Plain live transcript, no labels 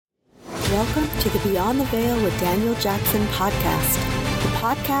Welcome to the Beyond the Veil with Daniel Jackson podcast, the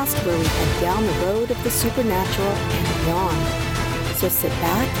podcast where we head down the road of the supernatural and beyond. So sit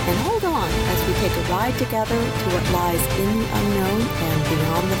back and hold on as we take a ride together to what lies in the unknown and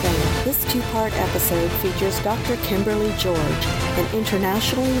beyond the veil. This two-part episode features Dr. Kimberly George, an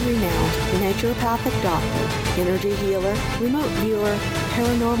internationally renowned naturopathic doctor, energy healer, remote viewer,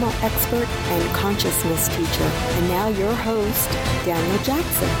 paranormal expert, and consciousness teacher. And now your host, Daniel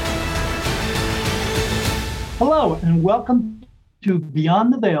Jackson. Hello, and welcome to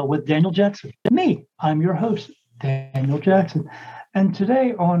Beyond the Veil with Daniel Jackson. Me, I'm your host, Daniel Jackson. And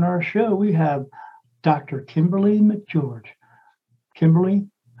today on our show, we have Dr. Kimberly McGeorge. Kimberly,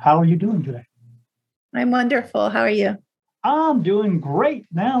 how are you doing today? I'm wonderful. How are you? I'm doing great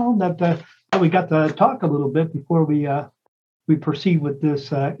now that we got to talk a little bit before we proceed with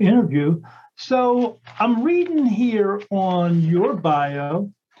this interview. So I'm reading here on your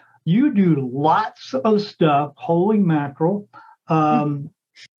bio, you do lots of stuff, holy mackerel.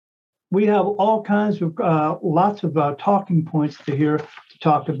 We have all kinds of lots of talking points to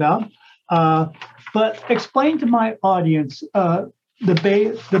talk about. But explain to my audience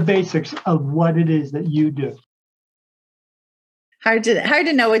the basics of what it is that you do. Hard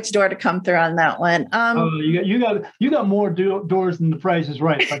to know which door to come through on that one. You got more doors than The Price is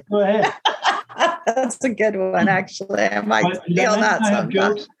Right. But go ahead. That's a good one, actually. I might steal that. I have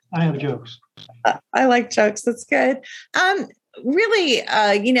jokes. I like jokes. That's good. Really,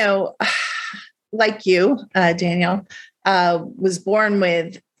 like you, Daniel, was born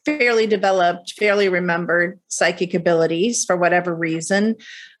with fairly developed, fairly remembered psychic abilities for whatever reason.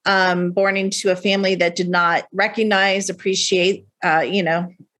 Born into a family that did not recognize, appreciate,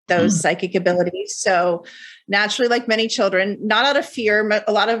 those psychic abilities. So naturally, like many children, not out of fear,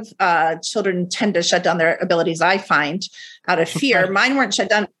 a lot of children tend to shut down their abilities, I find, out of fear. Mine weren't shut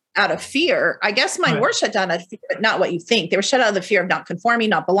down out of fear. I guess mine were shut down out of fear, but not what you think. They were shut out of the fear of not conforming,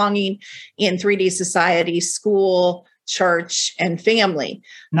 not belonging in 3D society, school, church, and family.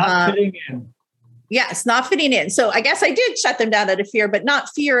 Not fitting in. Yes, not fitting in. So I guess I did shut them down out of fear, but not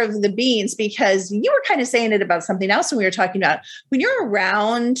fear of the beings, because you were kind of saying it about something else when we were talking about when you're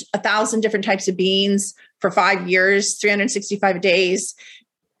around 1,000 different types of beings for 5 years, 365 days,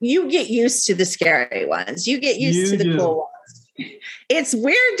 you get used to the scary ones. You get used to the cool ones. It's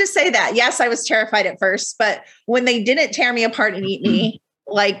weird to say that. Yes, I was terrified at first, but when they didn't tear me apart and eat me,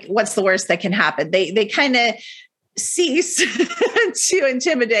 like, what's the worst that can happen? They kind of cease to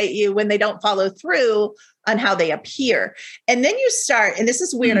intimidate you when they don't follow through on how they appear. And then you start, and this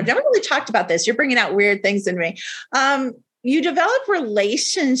is weird. I've never really talked about this. You're bringing out weird things in me. You develop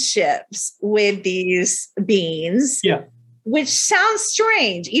relationships with these beings. Yeah. Which sounds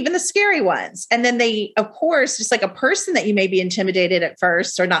strange, even the scary ones. And then they, of course, just like a person that you may be intimidated at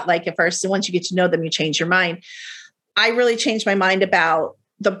first or not like at first. And once you get to know them, you change your mind. I really changed my mind about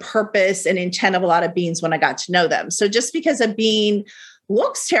the purpose and intent of a lot of beings when I got to know them. So just because a being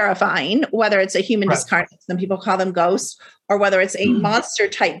looks terrifying, whether it's a human discarnate, some people call them ghosts, or whether it's a monster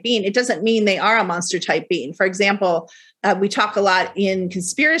type being, it doesn't mean they are a monster type being. For example, we talk a lot in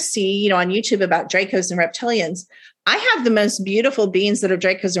conspiracy, on YouTube about Dracos and reptilians. I have the most beautiful beings that are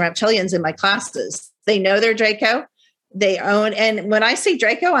Dracos and reptilians in my classes. They know they're Draco. They own, and when I say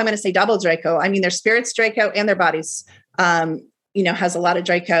Draco, I'm going to say double Draco. I mean, their spirit's Draco and their bodies, has a lot of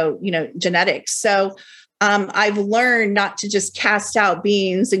Draco, genetics. So I've learned not to just cast out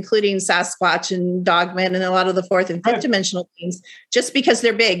beings, including Sasquatch and Dogman and a lot of the fourth and fifth dimensional beings, just because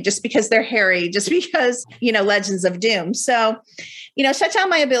they're big, just because they're hairy, just because, Legends of Doom. So, shut down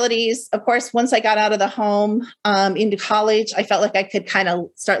my abilities. Of course, once I got out of the home into college, I felt like I could kind of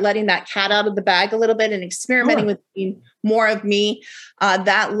start letting that cat out of the bag a little bit and experimenting with more of me.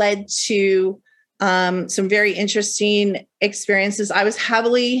 That led to some very interesting experiences. I was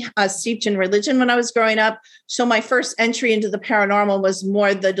heavily steeped in religion when I was growing up. So my first entry into the paranormal was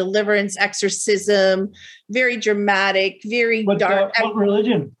more the deliverance, exorcism, very dramatic, very dark. What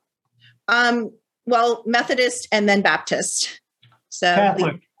religion? Well, Methodist and then Baptist. So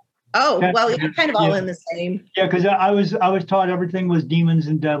Catholic. Well, you're kind of all in the same. Yeah, because I was taught everything was demons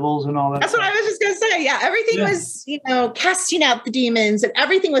and devils and all that. That's what I was just going to say. Yeah, everything was, casting out the demons, and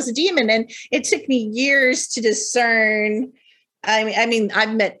everything was a demon. And it took me years to discern. I mean,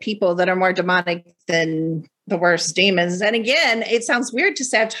 I've met people that are more demonic than the worst demons. And again, it sounds weird to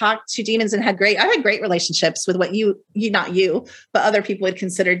say I've talked to demons and I've had great relationships with what not you, but other people would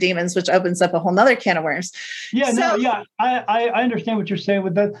consider demons, which opens up a whole nother can of worms. Yeah, I understand what you're saying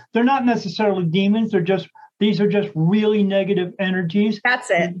with that. They're not necessarily demons. They're just These are just really negative energies. That's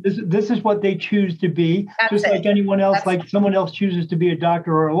it. This is what they choose to be. That's just it. like anyone else, That's like someone else chooses to be a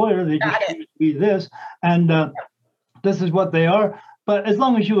doctor or a lawyer, they just choose to be this. And this is what they are. But as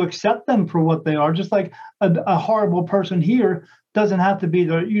long as you accept them for what they are, just like a horrible person here doesn't have to be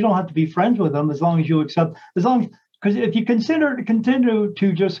there. You don't have to be friends with them as long as you accept, because if you continue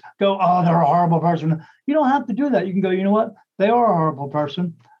to just go, oh, they're a horrible person, you don't have to do that. You can go, you know what? They are a horrible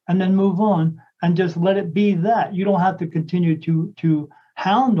person, and then move on and just let it be that. You don't have to continue to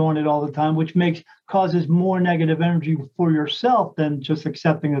hound on it all the time, which causes more negative energy for yourself than just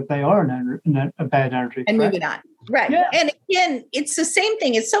accepting that they are a bad energy. And moving on. Right. Yeah. And again, it's the same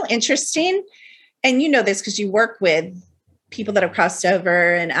thing. It's so interesting. And you know this because you work with people that have crossed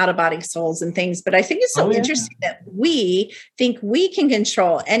over and out-of-body souls and things. But I think it's so interesting that we think we can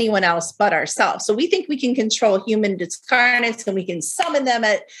control anyone else but ourselves. So we think we can control human discarnates and we can summon them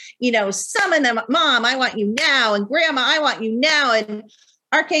Mom, I want you now. And Grandma, I want you now. And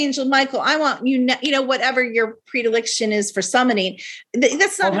Archangel Michael, I want you now, whatever your predilection is for summoning.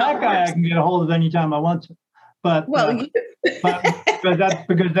 That's not that guy I can get a hold of anytime I want to. But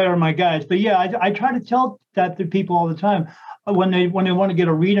because they are my guys. But yeah, I try to tell that to people all the time when they want to get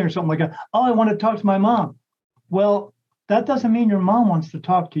a reading or something like that. Oh, I want to talk to my mom. Well, that doesn't mean your mom wants to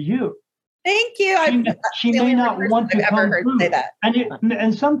talk to you. Thank you. She may not want to come through. Say that.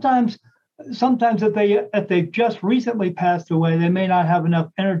 And sometimes if they've just recently passed away, they may not have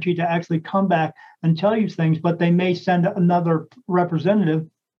enough energy to actually come back and tell you things. But they may send another representative,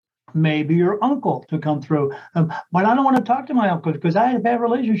 maybe your uncle, to come through. But I don't want to talk to my uncle because I had a bad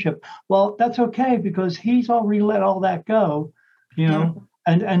relationship. Well, that's okay because he's already let all that go,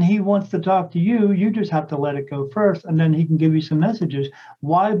 and he wants to talk to you. You just have to let it go first, and then he can give you some messages.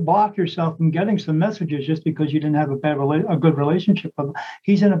 Why block yourself from getting some messages just because you didn't have a good relationship with him?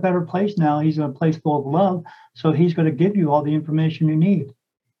 He's in a better place now. He's in a place full of love, so he's going to give you all the information you need.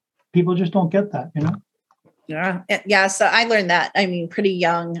 People just don't get that, Yeah. So I learned that, pretty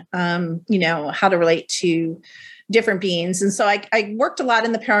young, how to relate to different beings. And so I worked a lot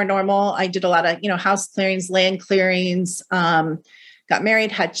in the paranormal. I did a lot of, house clearings, land clearings, got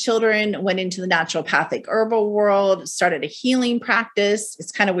married, had children, went into the naturopathic herbal world, started a healing practice.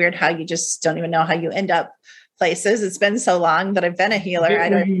 It's kind of weird how you just don't even know how you end up places. It's been so long that I've been a healer. I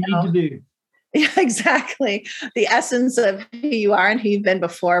don't know. Yeah, exactly. The essence of who you are and who you've been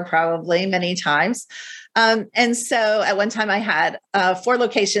before, probably many times. And so at one time I had 4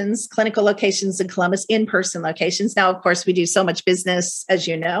 locations, clinical locations in Columbus, in-person locations. Now, of course, we do so much business, as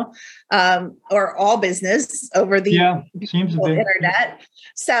you know, or all business over the internet.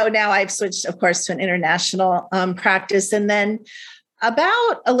 So now I've switched, of course, to an international practice. And then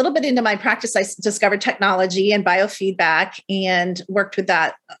about a little bit into my practice, I discovered technology and biofeedback and worked with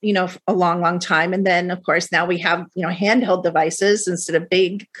that, a long, long time. And then, of course, now we have, handheld devices instead of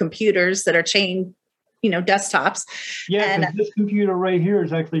big computers that are chain, desktops. Yeah, and this computer right here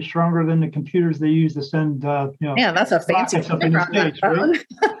is actually stronger than the computers they use to send, Yeah, that's a fancy camera on that phone.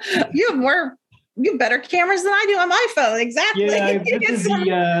 Right? You have better cameras than I do on my phone. Exactly.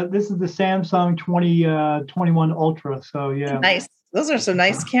 Yeah, this is the Samsung 2021 Ultra. So yeah. Nice. Those are some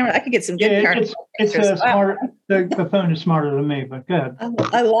nice cameras. I could get some good cameras. It's smart. The phone is smarter than me, but good.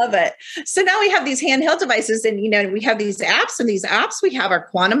 I love it. So now we have these handheld devices, and we have these apps. And these apps we have are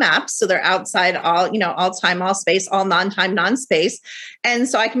quantum apps, so they're outside all time, all space, all non-time, non-space. And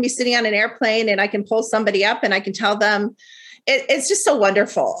so I can be sitting on an airplane, and I can pull somebody up, and I can tell them. It's just so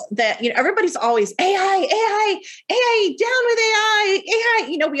wonderful that everybody's always AI, down with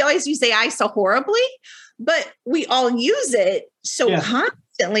AI. We always use AI so horribly. But we all use it so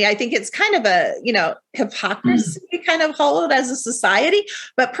constantly. I think it's kind of a, hypocrisy kind of hold as a society.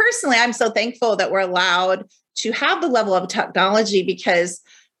 But personally, I'm so thankful that we're allowed to have the level of technology because,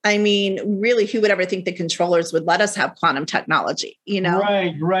 really, who would ever think the controllers would let us have quantum technology,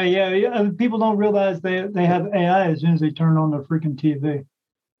 Right. Yeah. People don't realize they have AI as soon as they turn on their freaking TV.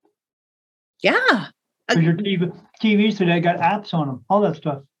 Yeah. Because your TVs today got apps on them, all that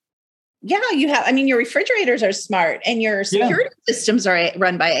stuff. Yeah, you have. Your refrigerators are smart, and your security systems are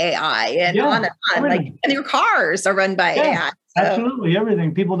run by AI, and on and on. And your cars are run by AI. So. Absolutely,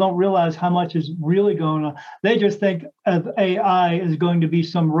 everything. People don't realize how much is really going on. They just think of AI as going to be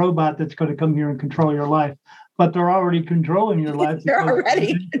some robot that's going to come here and control your life. But they're already controlling your life. They're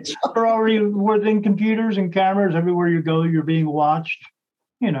already within computers and cameras everywhere you go. You're being watched.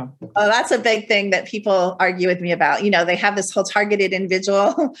 Oh, that's a big thing that people argue with me about. They have this whole targeted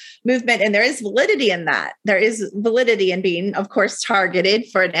individual movement, and there is validity in that. There is validity in being, of course, targeted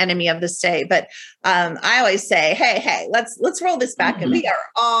for an enemy of the state. But I always say, hey, let's roll this back, and we are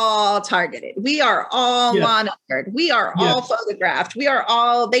all targeted. We are all monitored. We are all photographed. We are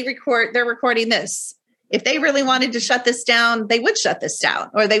all. They're recording this. If they really wanted to shut this down, they would shut this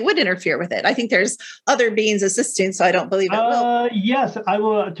down, or they would interfere with it. I think there's other beings assisting, so I don't believe it will. Yes, I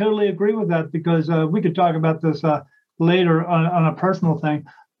will totally agree with that, because we could talk about this later on a personal thing.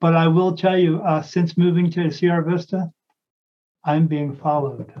 But I will tell you, since moving to Sierra Vista, I'm being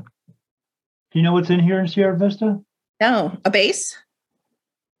followed. Do you know what's in here in Sierra Vista? No, a base?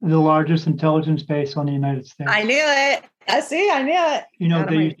 The largest intelligence base on the United States. I knew it. I knew it. You know what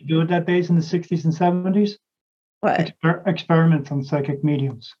they used to do at that base in the 60s and 70s? What? Experiments on psychic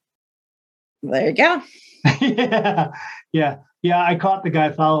mediums. There you go. Yeah. I caught the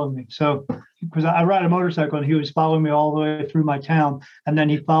guy following me. So, because I ride a motorcycle, and he was following me all the way through my town. And then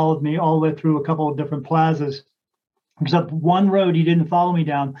he followed me all the way through a couple of different plazas. Except one road he didn't follow me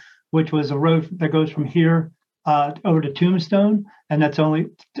down, which was a road that goes from here over to Tombstone. And it's only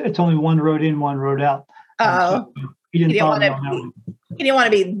one road in, one road out. Oh. So he didn't follow me on that one. He didn't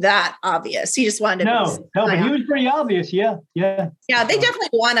want to be that obvious. He just wanted to No, but he was pretty obvious. Yeah. Yeah, they definitely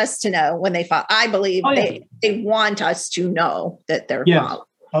want us to know when they follow. I believe they want us to know that they're following.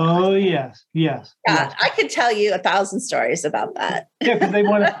 Oh, yes. Yeah, I could tell you 1,000 stories about that. Yeah, because they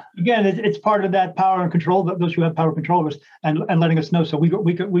want to, again, it's part of that power and control, that those who have power control us and letting us know. So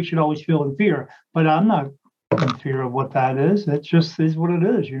we should always feel in fear. But I'm not in fear of what that is. It just is what it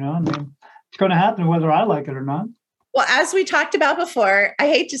is, I mean, it's going to happen whether I like it or not. Well, as we talked about before, I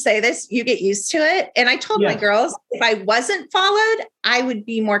hate to say this, you get used to it. And I told my girls, if I wasn't followed, I would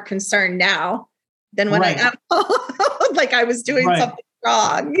be more concerned now than when I got followed, like I was doing something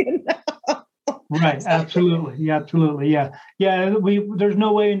wrong. Right. Absolutely. Yeah, absolutely. Yeah. Yeah. There's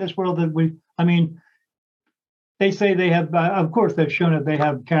no way in this world that they say they have, of course, they've shown that they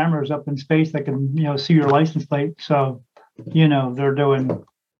have cameras up in space that can, see your license plate. So, they're doing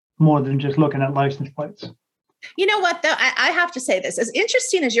more than just looking at license plates. You know what, though? I have to say this. As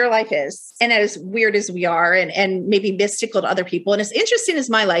interesting as your life is, and as weird as we are, and maybe mystical to other people, and as interesting as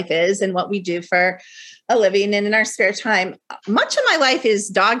my life is and what we do for a living and in our spare time, much of my life is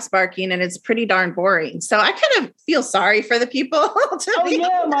dogs barking, and it's pretty darn boring. So I kind of feel sorry for the people.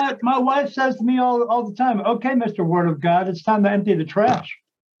 My wife says to me all the time, okay, Mr. Word of God, it's time to empty the trash.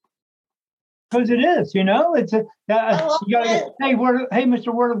 Because it is, it's hey,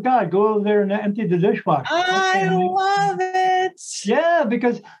 Mr. Word of God, go over there and empty the dishwasher. I love it. Yeah,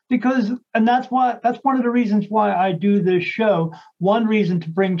 because, and that's one of the reasons why I do this show. One reason to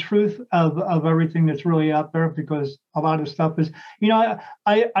bring truth of everything that's really out there, because a lot of stuff is,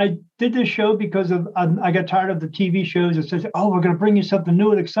 I did this show because I got tired of the TV shows that says, oh, we're going to bring you something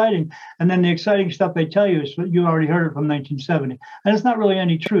new and exciting. And then the exciting stuff they tell you is you already heard it from 1970. And it's not really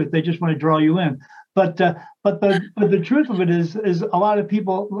any truth. They just want to draw you in. But the truth of it is a lot of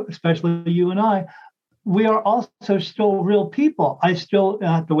people, especially you and I, we are also still real people. I still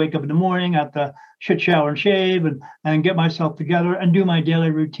have to wake up in the morning, I have to shit, shower, and shave, and get myself together and do my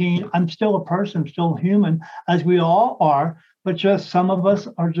daily routine. I'm still a person, still human, as we all are. But just some of us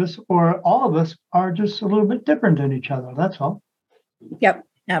are or all of us are just a little bit different than each other. That's all. Yep,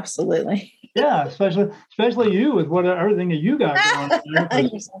 absolutely. Yeah, especially you with everything that you got going on.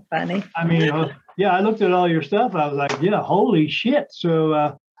 You're so funny. I mean, I looked at all your stuff. I was like, yeah, holy shit.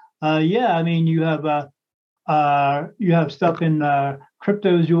 So, I mean, you have stuff in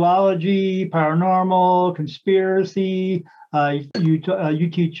cryptozoology, paranormal, conspiracy. You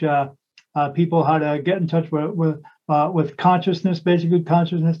teach people how to get in touch with consciousness, basically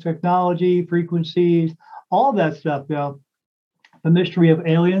consciousness technology, frequencies, all that stuff. The mystery of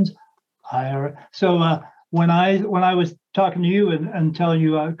aliens. So when I was talking to you and telling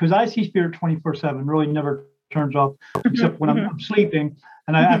you, because I see spirit 24/7, really never turns off except when I'm sleeping,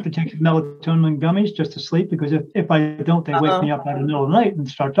 and I have to take melatonin gummies just to sleep, because if I don't, they wake me up out of the middle of the night and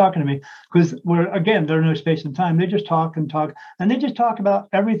start talking to me, because there's no space and time. They just talk, and they just talk about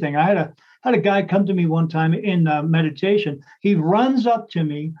everything. I had a guy come to me one time in meditation. He runs up to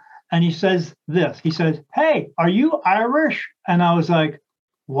me and he says this. He says, "Hey, are you Irish?" And I was like,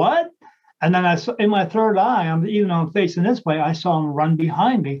 "What?" And then in my third eye, even though I'm facing this way, I saw him run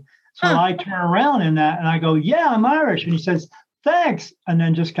behind me. So I turn around in that and I go, "Yeah, I'm Irish." And he says, "Thanks." And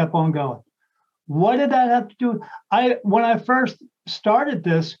then just kept on going. What did that have to do? When I first started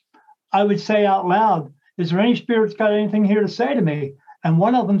this, I would say out loud, "Is there any spirits got anything here to say to me?" And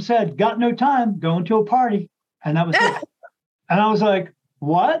one of them said, "Got no time, going to a party." And that was it. And I was like,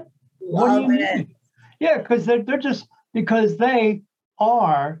 What? What do you Love it. mean? Yeah, because they're just because they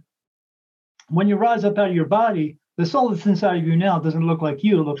are. When you rise up out of your body, the soul that's inside of you now doesn't look like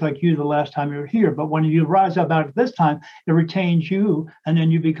you. It looks like you the last time you were here. But when you rise up out of this time, it retains you, and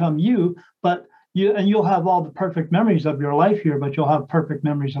then you become you. But you'll have all the perfect memories of your life here, but you'll have perfect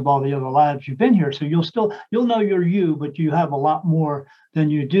memories of all the other lives you've been here. So you'll know you're you, but you have a lot more than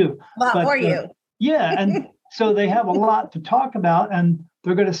you do. A lot more you. Yeah, and so they have a lot to talk about, and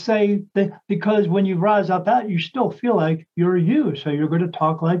they're going to say that because when you rise up out, you still feel like you're you. So you're going to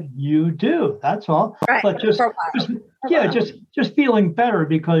talk like you do. That's all. Right. But just feeling better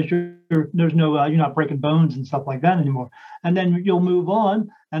because there's no you're not breaking bones and stuff like that anymore. And then you'll move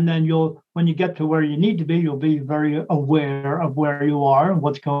on, and then when you get to where you need to be, you'll be very aware of where you are and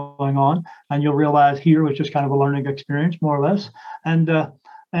what's going on, and you'll realize here was just kind of a learning experience, more or less.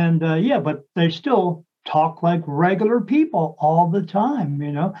 But they still talk like regular people all the time,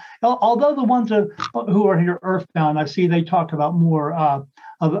 although the ones who are here earthbound, I see they talk about more of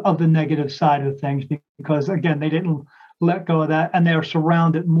the negative side of things, because again, they didn't let go of that, and they are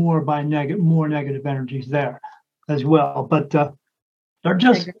surrounded more by more negative energies there as well. But they're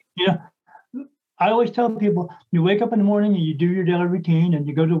just, I always tell people, you wake up in the morning and you do your daily routine and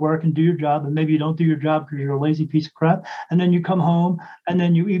you go to work and do your job, and maybe you don't do your job because you're a lazy piece of crap. And then you come home and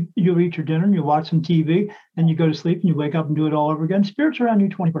then you eat your dinner and you watch some TV and you go to sleep and you wake up and do it all over again. Spirits around you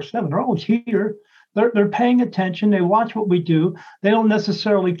 24/7. They're always here. They're paying attention. They watch what we do. They don't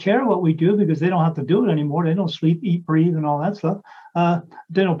necessarily care what we do because they don't have to do it anymore. They don't sleep, eat, breathe, and all that stuff.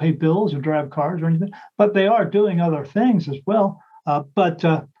 They don't pay bills or drive cars or anything, but they are doing other things as well.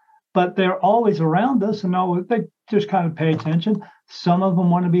 But they're always around us, and they just kind of pay attention. Some of them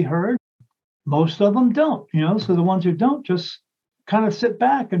want to be heard. Most of them don't, So the ones who don't just kind of sit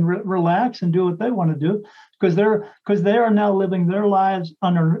back and relax and do what they want to do because they are now living their lives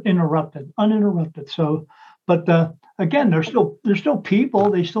uninterrupted. So, but again, they're still people.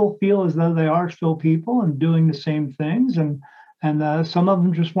 They still feel as though they are still people and doing the same things. And some of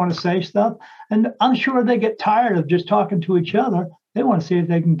them just want to say stuff. And I'm sure they get tired of just talking to each other. They want to see if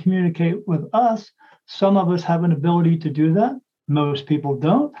they can communicate with us. Some of us have an ability to do that. Most people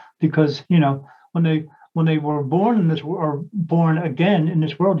don't, because when they were born in this or born again in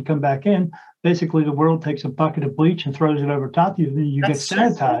this world to come back in, basically the world takes a bucket of bleach and throws it over top of you, and you get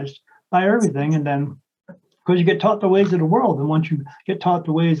sanitized by everything. And then because you get taught the ways of the world, and once you get taught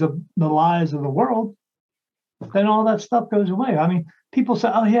the ways of the lies of the world, then all that stuff goes away. I mean, people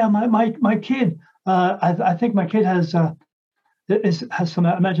say, "Oh yeah, my kid. I think my kid has some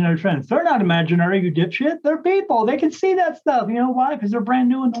imaginary friends." They're not imaginary, you dipshit. They're people. They can see that stuff. You know why? Because they're brand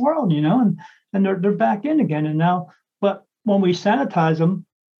new in the world. And they're back in again. And now, but when we sanitize them,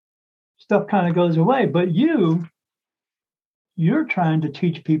 stuff kind of goes away. But you're trying to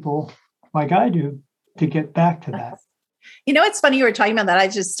teach people, like I do, to get back to that. It's funny you were talking about that.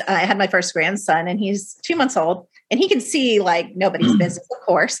 I had my first grandson, and he's 2 months old, and he can see like nobody's business, of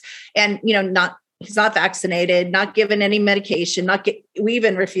course. And, he's not vaccinated, not given any medication, we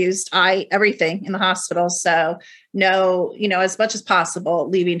even refused everything in the hospital. So no, as much as possible,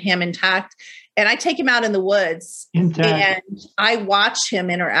 leaving him intact. And I take him out in the woods and I watch him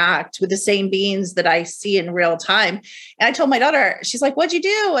interact with the same beings that I see in real time. And I told my daughter, she's like, "What'd you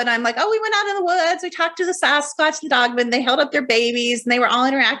do?" And I'm like, "Oh, we went out in the woods. We talked to the Sasquatch, the Dogman. They held up their babies and they were all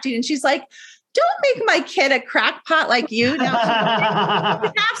interacting." And she's like, "Don't make my kid a crackpot like you." Now,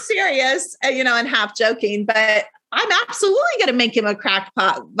 half serious, and half joking, but I'm absolutely going to make him a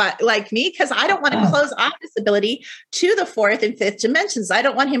crackpot, but like me, because I don't want to close off his ability to the fourth and fifth dimensions. I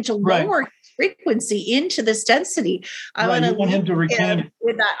don't want him to lower his frequency into this density. I want him to retain it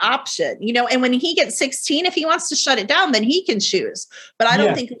with that option, and when he gets 16, if he wants to shut it down, then he can choose. But I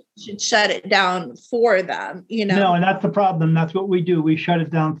don't think we should shut it down for them, No, and that's the problem. That's what we do. We shut it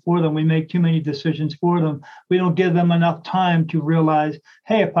down for them. We make too many decisions for them. We don't give them enough time to realize,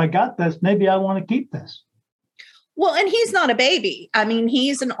 hey, if I got this, maybe I want to keep this. Well, and he's not a baby. I mean,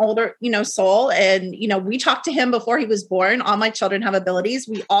 he's an older, soul. And, we talked to him before he was born. All my children have abilities.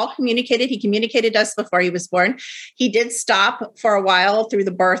 We all communicated. He communicated to us before he was born. He did stop for a while through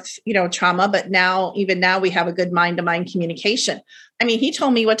the birth, trauma. But even now we have a good mind-to-mind communication. I mean, he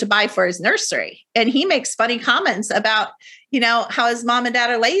told me what to buy for his nursery. And he makes funny comments about, how his mom and dad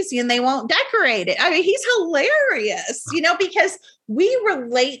are lazy and they won't decorate it. I mean, he's hilarious, because we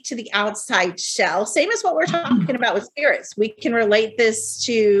relate to the outside shell, same as what we're talking about with spirits. We can relate this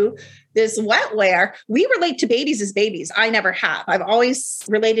to this wetware. We relate to babies as babies. I never have. I've always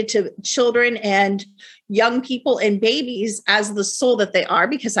related to children and young people and babies as the soul that they are,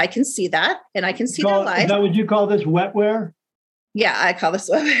 because I can see that and I can see their life. Is that what you call this, wetware? Yeah, I call this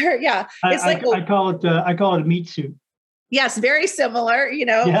swimwear. Yeah, it's I call it a meat suit. Yes, very similar.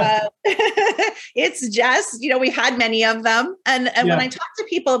 Yeah. It's just, we had many of them. And when I talk to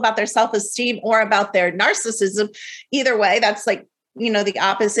people about their self-esteem or about their narcissism, either way, that's like, the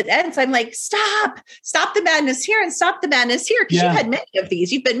opposite ends. I'm like, stop the madness here and stop the madness here. Because you've had many of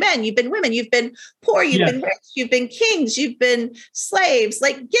these. You've been men, you've been women, you've been poor, you've been rich, you've been kings, you've been slaves.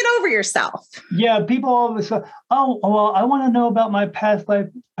 Like, get over yourself. Yeah. People all of a sudden, oh, well, I want to know about my past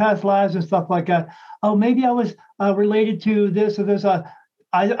lives and stuff like that. Oh, maybe I was related to this or this.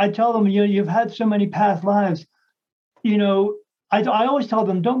 I tell them, you've had so many past lives. I always tell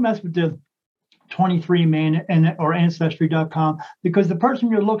them, don't mess with the 23andMe or Ancestry.com, because the person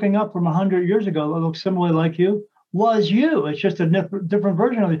you're looking up from 100 years ago that looks similarly like you was you. It's just a different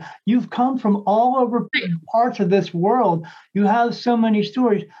version of you. You've come from all over parts of this world. You have so many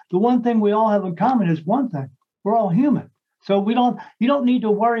stories. The one thing we all have in common is one thing: we're all human. So you don't need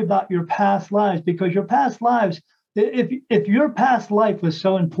to worry about your past lives, because your past lives, if your past life was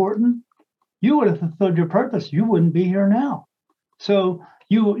so important, you would have fulfilled your purpose. You wouldn't be here now. So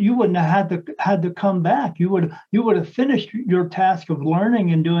you wouldn't have had to come back. You would have finished your task of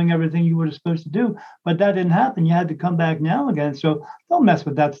learning and doing everything you were supposed to do, but that didn't happen. You had to come back now again. So don't mess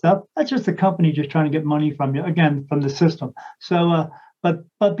with that stuff. That's just the company just trying to get money from you, again, from the system. So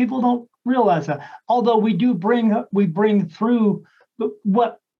but people don't realize that. Although we bring through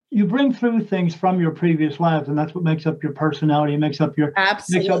what you bring through things from your previous lives, and that's what makes up your personality, makes up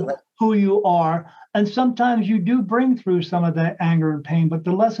who you are. And sometimes you do bring through some of that anger and pain, but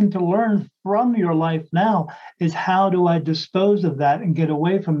the lesson to learn from your life now is, how do I dispose of that and get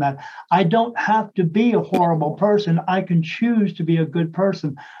away from that? I don't have to be a horrible person. I can choose to be a good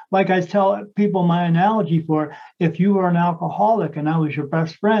person. Like I tell people my analogy for, if you were an alcoholic and I was your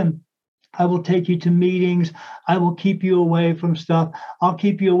best friend, I will take you to meetings. I will keep you away from stuff. I'll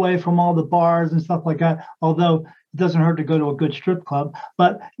keep you away from all the bars and stuff like that. Although it doesn't hurt to go to a good strip club.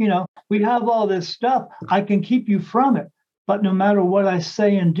 But, we have all this stuff. I can keep you from it. But no matter what I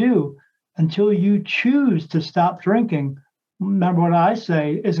say and do, until you choose to stop drinking, remember what I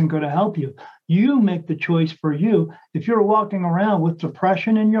say isn't going to help you. You make the choice for you. If you're walking around with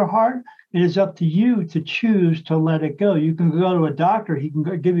depression in your heart, it is up to you to choose to let it go. You can go to a doctor. He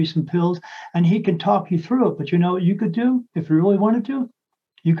can give you some pills and he can talk you through it. But you know what you could do if you really wanted to?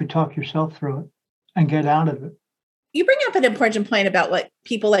 You could talk yourself through it and get out of it. You bring up an important point about what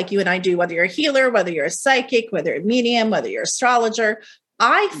people like you and I do, whether you're a healer, whether you're a psychic, whether you're a medium, whether you're an astrologer.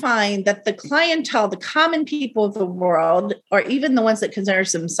 I find that the clientele, the common people of the world, or even the ones that consider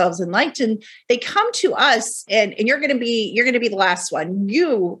themselves enlightened, they come to us, and you're going to be the last one.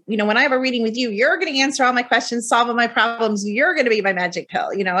 When I have a reading with you, you're going to answer all my questions, solve all my problems. You're going to be my magic pill,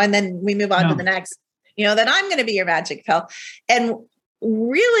 and then we move on to the next, then I'm going to be your magic pill. And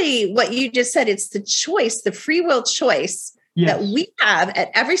really what you just said, it's the choice, the free will choice that we have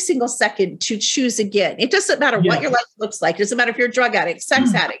at every single second to choose again. It doesn't matter what your life looks like. It doesn't matter if you're a drug addict,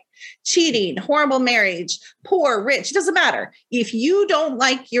 sex addict, cheating, horrible marriage, poor, rich. It doesn't matter. If you don't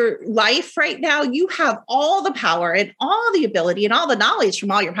like your life right now, you have all the power and all the ability and all the knowledge from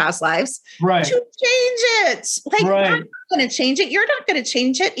all your past lives to change it. I'm not going to change it. You're not going to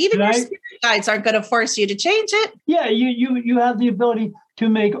change it. Even your spirit guides aren't going to force you to change it. Yeah, you have the ability to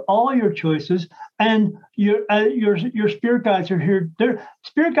make all your choices, and your spirit guides are here.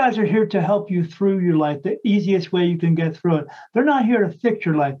 Spirit guides are here to help you through your life, the easiest way you can get through it. They're not here to fix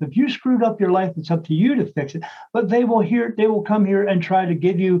your life. If you screwed up your life, it's up to you to fix it. But they will come here and try to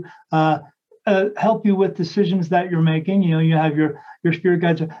give you help you with decisions that you're making. You have your spirit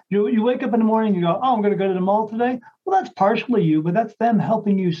guides. You wake up in the morning, you go, oh, I'm going to go to the mall today. Well, that's partially you, but that's them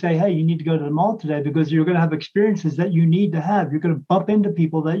helping you say, hey, you need to go to the mall today, because you're going to have experiences that you need to have. You're going to bump into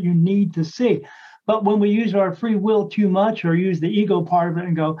people that you need to see. But when we use our free will too much, or use the ego part of it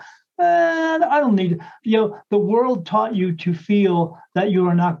and go, I don't need, the world taught you to feel that you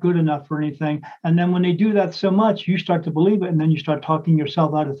are not good enough for anything. And then when they do that so much, you start to believe it. And then you start talking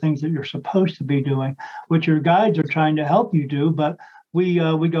yourself out of things that you're supposed to be doing, which your guides are trying to help you do. But we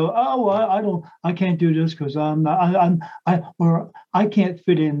go, oh, well, I can't do this because I can't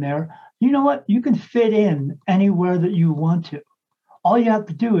fit in there. You know what? You can fit in anywhere that you want to. All you have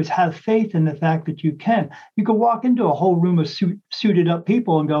to do is have faith in the fact that you can. You could walk into a whole room of suited up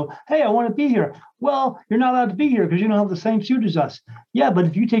people and go, hey, I want to be here. Well, you're not allowed to be here because you don't have the same suit as us. Yeah, but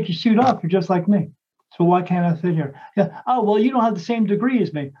if you take your suit off, you're just like me. So why can't I fit here? Yeah. Oh, well, you don't have the same degree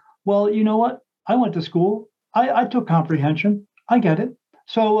as me. Well, you know what? I went to school. I took comprehension. I get it.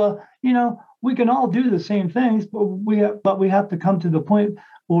 So, we can all do the same things, but we have to come to the point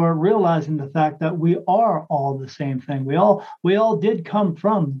or realizing the fact that we are all the same thing. We all did come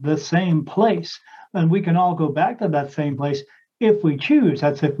from the same place, and we can all go back to that same place if we choose.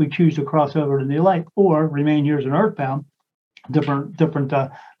 That's if we choose to cross over to new light or remain here as an earthbound, different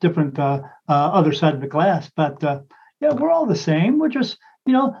other side of the glass. But yeah, we're all the same. We're just,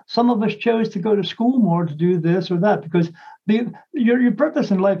 some of us chose to go to school more to do this or that, because your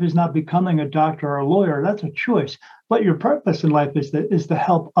purpose in life is not becoming a doctor or a lawyer. That's a choice. But your purpose in life is to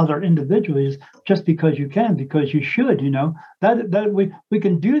help other individuals, just because you can, because you should. That we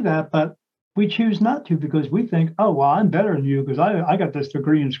can do that, but we choose not to, because we think, oh, well, I'm better than you because I got this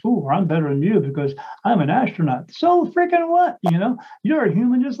degree in school, or I'm better than you because I'm an astronaut. So freaking what? You're a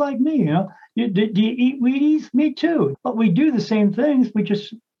human just like me. Do you eat Wheaties? Me too. But we do the same things.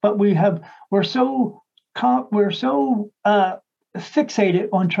 We're so fixated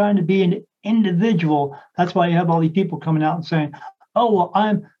on trying to be an individual. That's why you have all these people coming out and saying, oh, well,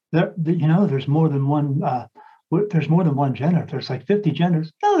 I'm there. There's more than one. There's more than one gender. There's like 50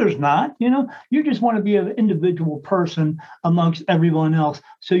 genders. No, there's not. You just want to be an individual person amongst everyone else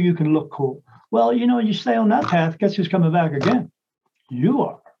so you can look cool. Well, you stay on that path. Guess who's coming back again? You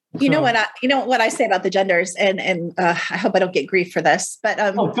are. You know what I say about the genders, and I hope I don't get grief for this, but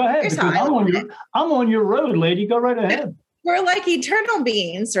go ahead. Because I'm on your road, lady. Go right ahead. We're like eternal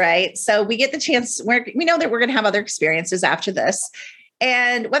beings, right? So we get the chance. We know that we're going to have other experiences after this.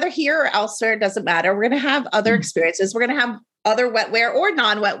 And whether here or elsewhere, it doesn't matter. We're going to have other experiences. We're going to have other wetware or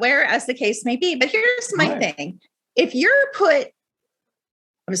non-wetware, as the case may be. But here's my thing. If you're put,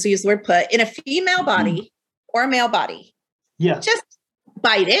 I'm just going to use the word put, in a female body or a male body, just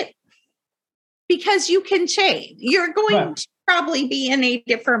bite it, because you can change. You're going to probably be in a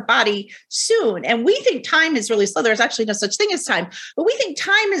different body soon. And we think time is really slow. There's actually no such thing as time, but we think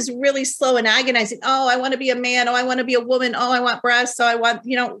time is really slow and agonizing. Oh, I want to be a man. Oh, I want to be a woman. Oh, I want breasts. So I want,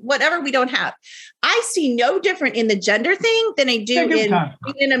 whatever we don't have. I see no different in the gender thing than I do in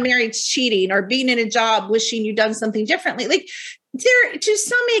being in a marriage cheating, or being in a job wishing you'd done something differently. Like, there, to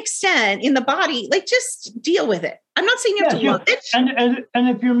some extent in the body, like, just deal with it. I'm not saying you have to love it. And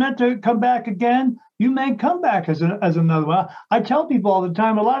if you're meant to come back again, you may come back as another one. I tell people all the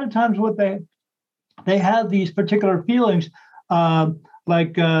time, a lot of times what they have these particular feelings,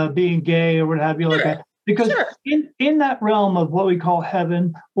 like being gay or what have you, like that. Because in that realm of what we call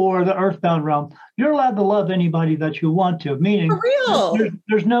heaven or the earthbound realm, you're allowed to love anybody that you want to. Meaning, for real,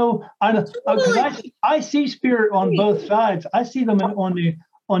 there's no. I see spirit on both sides. I see them on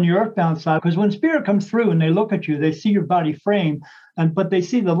the earthbound side, because when spirit comes through and they look at you, they see your body frame, but they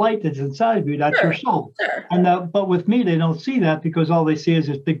see the light that's inside of you. That's your soul. And but with me, they don't see that, because all they see is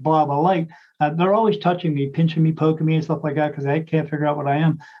this big blob of light. They're always touching me, pinching me, poking me, and stuff like that, because they can't figure out what I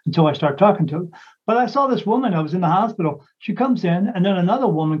am until I start talking to them. But I saw this woman. I was in the hospital. She comes in, and then another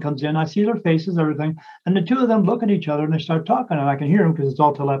woman comes in. I see their faces, everything, and the two of them look at each other and they start talking, and I can hear them because it's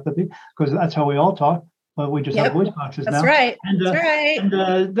all telepathy, because that's how we all talk. But we just have voice boxes now. That's right.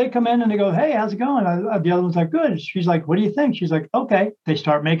 And they come in and they go, "Hey, how's it going?" The other one's like, "Good." She's like, "What do you think?" She's like, "Okay." They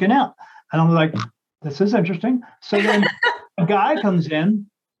start making out, and I'm like, "This is interesting." So then a guy comes in.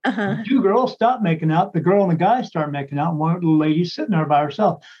 Two girls stop making out. The girl and the guy start making out, and one of the ladies sitting there by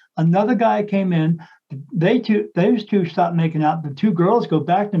herself. Another guy came in. Those two stop making out. The two girls go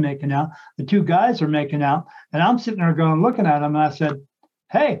back to making out. The two guys are making out, and I'm sitting there going, looking at them, and I said,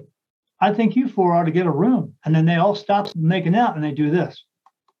 "Hey, I think you four ought to get a room." And then they all stop making out and they do this.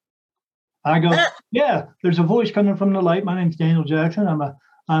 I go, "Yeah, there's a voice coming from the light. My name's Daniel Jackson.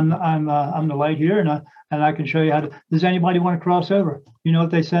 I'm the light here, and I can show you how to. Does anybody want to cross over?" You know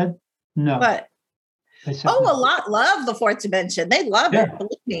what they said? No. What? They said, a lot love the fourth dimension. They love it. Believe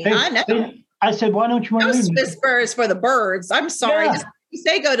me, I know. I said, "Why don't you want to?" Whispers for the birds. I'm sorry. Yeah. Just because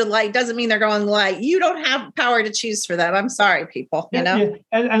they go to light doesn't mean they're going light. You don't have power to choose for them. I'm sorry, people. You know. Yeah.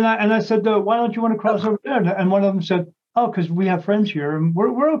 And I said, "Why don't you want to cross over there?" And one of them said, "Oh, because we have friends here, and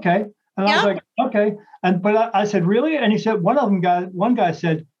we're okay." And I was like, "Okay." But I said, "Really?" And he said, one guy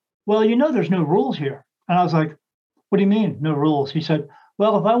said, "Well, there's no rules here." And I was like, "What do you mean, no rules?" He said,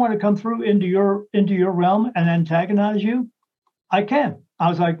 "Well, if I want to come through into your realm and antagonize you, I can." I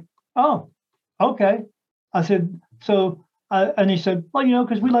was like, "Oh, okay." I said, "So," and he said, "Well,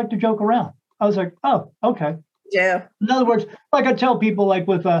 because we like to joke around." I was like, "Oh, okay." Yeah. In other words, like I tell people, like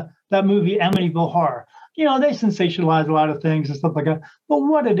with that movie Amityville Horror, they sensationalize a lot of things and stuff like that. But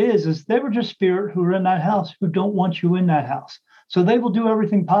what it is they were just spirit who are in that house who don't want you in that house. So they will do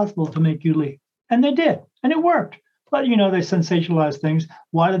everything possible to make you leave. And they did. And it worked. But, they sensationalize things.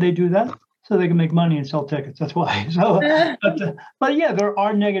 Why do they do that? So they can make money and sell tickets. That's why. So, but yeah, there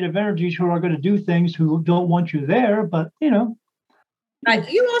are negative energies who are going to do things who don't want you there. But,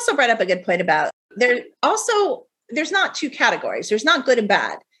 You also brought up a good point about there's not two categories. There's not good and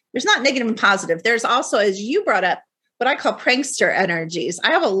bad. There's not negative and positive. There's also, as you brought up, what I call prankster energies.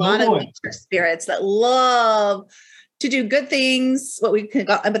 I have a lot of nature spirits that love to do good things,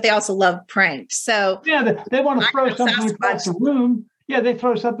 but they also love pranks. So they want to throw something across the room. Yeah, they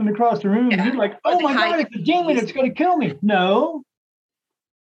throw something across the room, and you're like, "Oh my God, it's a demon! It's going to kill me!" No.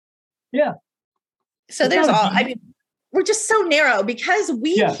 Yeah. So there's all. I mean, we're just so narrow because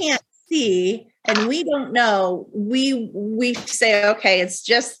we can't see and we don't know. We say, okay, it's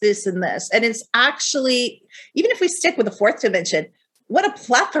just this and this, and it's actually, even if we stick with the fourth dimension, what a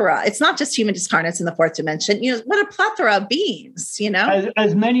plethora. It's not just human discarnates in the fourth dimension. What a plethora of beings,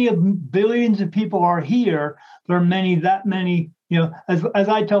 As many of billions of people are here, there are that many, as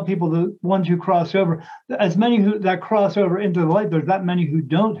I tell people, the ones who cross over, as many that cross over into the light, there's that many who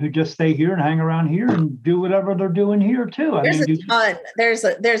don't, who just stay here and hang around here and do whatever they're doing here too. There's a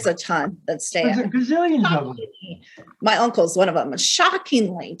ton that stay. There's a gazillion of them. My uncle's one of them. A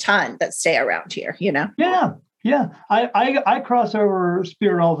shockingly ton that stay around here, Yeah. I cross over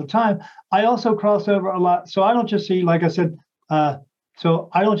spirit all the time. I also cross over a lot. So I don't just see, like I said, so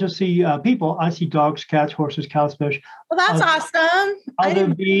I don't just see people. I see dogs, cats, horses, cows, fish. Well, that's awesome. Other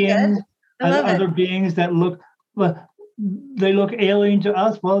beings that look, they look alien to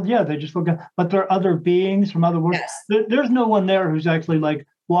us. Well, yeah, they just look, but there are other beings from other worlds. Yes. There's no one there who's actually like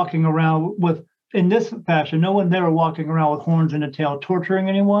walking around in this fashion. No one there walking around with horns and a tail torturing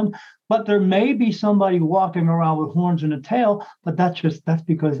anyone. But there may be somebody walking around with horns and a tail, but that's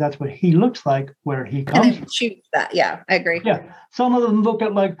because that's what he looks like where he comes from. Choose that. Yeah, I agree. Yeah. Some of them look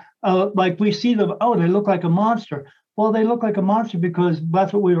at like we see them, they look like a monster. Well, they look like a monster because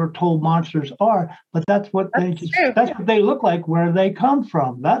that's what we were told monsters are, but that's what they look like where they come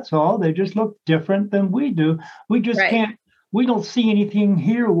from. That's all. They just look different than we do. We just can't, we don't see anything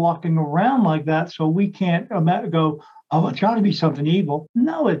here walking around like that, so we can't go, oh, it's got to be something evil.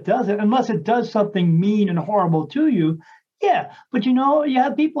 No, it doesn't, unless it does something mean and horrible to you. Yeah, but you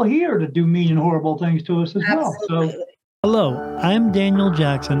have people here to do mean and horrible things to us as well. So, hello, I'm Daniel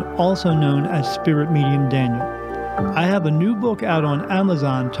Jackson, also known as Spirit Medium Daniel. I have a new book out on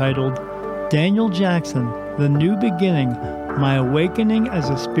Amazon titled Daniel Jackson, The New Beginning, My Awakening as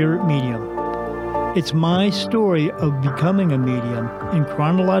a Spirit Medium. It's my story of becoming a medium in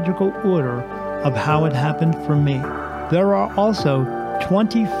chronological order of how it happened for me. There are also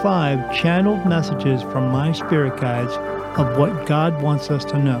 25 channeled messages from my spirit guides of what God wants us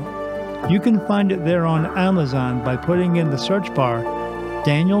to know. You can find it there on Amazon by putting in the search bar,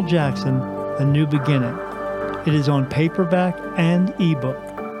 Daniel Jackson, The New Beginning. It is on paperback and ebook.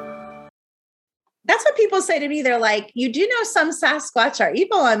 That's what people say to me. They're like, you do know some Sasquatch are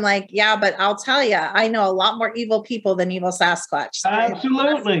evil. I'm like, yeah, but I'll tell you, I know a lot more evil people than evil Sasquatch.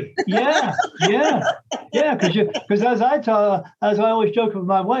 Absolutely. Yeah. Because as I always joke with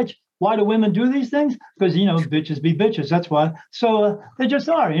my wife, why do women do these things? Because, bitches be bitches. That's why. So they just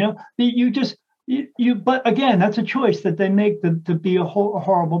are, but again, that's a choice that they make to be a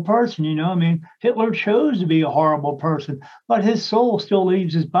horrible person. Hitler chose to be a horrible person, but his soul still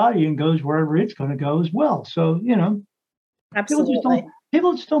leaves his body and goes wherever it's going to go as well. So, absolutely.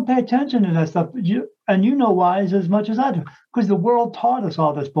 People just don't pay attention to that stuff. And why as much as I do, because the world taught us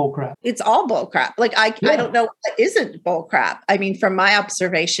all this bullcrap. It's all bullcrap. Like, I don't know what isn't bullcrap. I mean, from my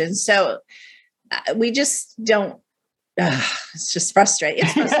observation. So we just don't. It's just frustrating.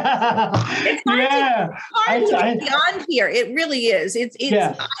 It's hard to get beyond here. It really is. I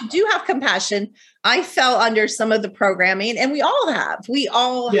do have compassion. I fell under some of the programming, and we all have. We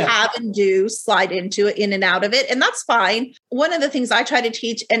all have and do slide into it, in and out of it, and that's fine. One of the things I try to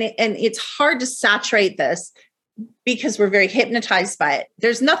teach, and it's hard to saturate this because we're very hypnotized by it.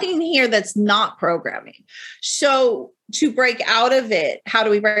 There's nothing here that's not programming. So to break out of it, how do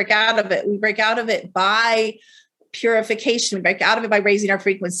we break out of it? We break out of it by purification. We break out of it by raising our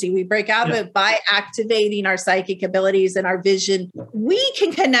frequency. We break out of it by activating our psychic abilities and our vision. We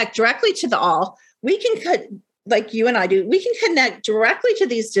can connect directly to the all. We can, like you and I do, we can connect directly to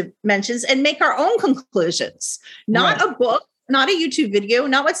these dimensions and make our own conclusions. Not a book, not a YouTube video,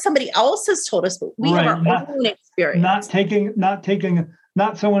 not what somebody else has told us, but we have our own experience.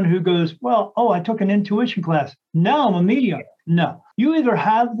 Not someone who goes, I took an intuition class. Now I'm a medium. No, you either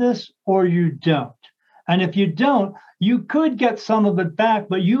have this or you don't. And if you don't, you could get some of it back,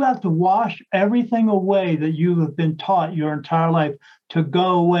 but you have to wash everything away that you have been taught your entire life to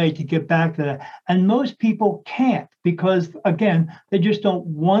go away to get back to that. And most people can't because, again, they just don't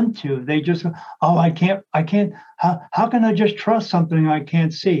want to. They just, I can't. How can I just trust something I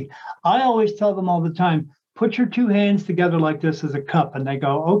can't see? I always tell them all the time, put your two hands together like this as a cup. And they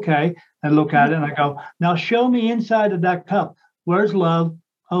go, okay. I look at it and I go, now show me inside of that cup. Where's love?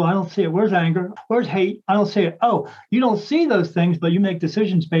 Oh, I don't see it. Where's anger? Where's hate? I don't see it. Oh, you don't see those things, but you make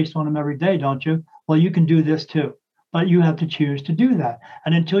decisions based on them every day, don't you? Well, you can do this too, but you have to choose to do that.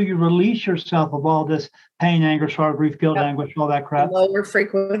 And until you release yourself of all this pain, anger, sorrow, grief, guilt, anguish, all that crap. Lower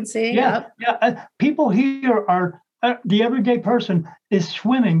frequency. Yeah. People here are, the everyday person is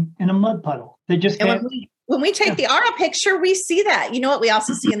swimming in a mud puddle. They just can't. When we take the aura picture, we see that. You know what we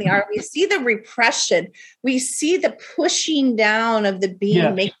also see in the aura? We see the repression. We see the pushing down of the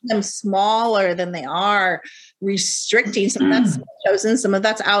being, making them smaller than they are, restricting. Some of that's chosen, some of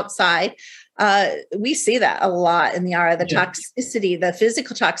that's outside. We see that a lot in the aura, the toxicity, the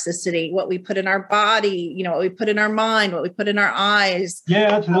physical toxicity, what we put in our body, what we put in our mind, what we put in our eyes.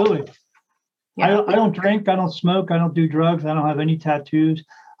 Yeah, absolutely. I don't drink. I don't smoke. I don't do drugs. I don't have any tattoos.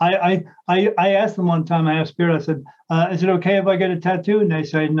 I asked them one time, I asked Spirit, I said, is it okay if I get a tattoo? And they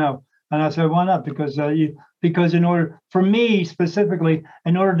say no. And I said, why not? Because in order, for me specifically,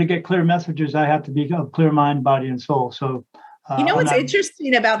 in order to get clear messages, I have to be of clear mind, body, and soul. So what's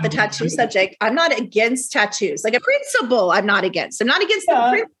interesting about the tattoo subject? I'm not against tattoos. Like a principle, I'm not against. I'm not against the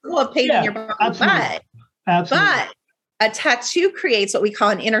principle of painting your body. Absolutely. But a tattoo creates what we call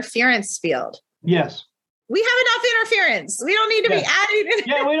an interference field. Yes. We have enough interference. We don't need to be adding it.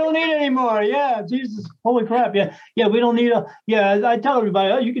 Yeah, we don't need it anymore. Yeah, Jesus, holy crap. Yeah, we don't need I tell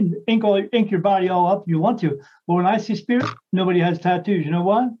everybody, you can ink your body all up if you want to. But when I see spirit, nobody has tattoos. You know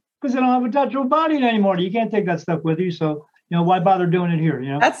why? Because they don't have a tattoo body anymore. You can't take that stuff with you. So, why bother doing it here?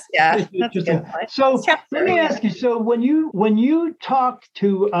 That's a good point. So let me ask you. So when you talk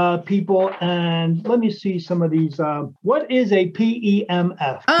to people, and let me see some of these. What is a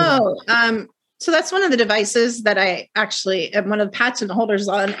PEMF? So that's one of the devices that I actually am one of the patent holders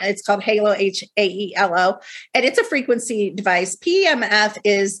on. It's called Halo, HAELO, and it's a frequency device. PEMF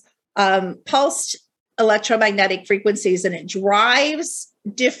is pulsed electromagnetic frequencies, and it drives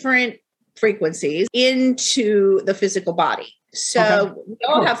different frequencies into the physical body. So we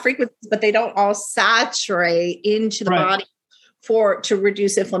all have frequencies, but they don't all saturate into the body to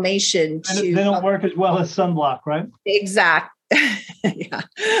reduce inflammation. They don't work as well as sunblock, right? Exactly. Yeah.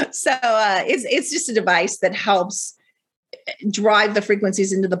 So it's just a device that helps drive the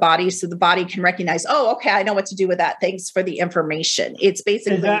frequencies into the body so the body can recognize, oh, okay, I know what to do with that. Thanks for the information. It's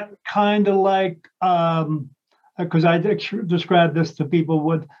basically... Is that kind of like... because I describe this to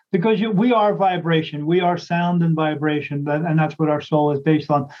people because we are vibration, we are sound and vibration, and that's what our soul is based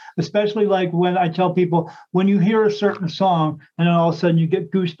on. Especially like when I tell people, when you hear a certain song and then all of a sudden you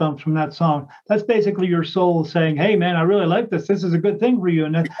get goosebumps from that song, that's basically your soul saying, hey man, I really like this. This is a good thing for you.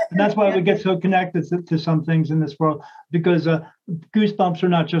 And that's why we get so connected to some things in this world, because goosebumps are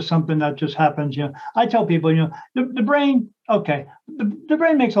not just something that just happens. I tell people, the brain, okay, the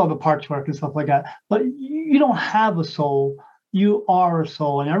brain makes all the parts work and stuff like that, but you don't have a soul. You are a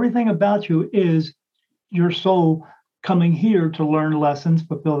soul, and everything about you is your soul coming here to learn lessons,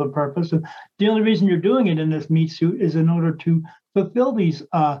 fulfill the purpose. And the only reason you're doing it in this meat suit is in order to fulfill these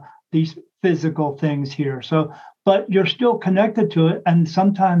physical things here. So, but you're still connected to it, and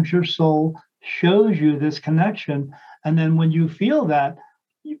sometimes your soul shows you this connection. And then when you feel that,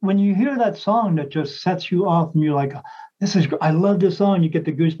 when you hear that song that just sets you off, and you're like, I love this song, you get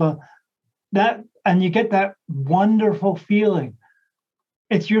the goosebumps, and you get that wonderful feeling.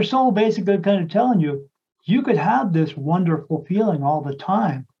 It's your soul basically kind of telling you, you could have this wonderful feeling all the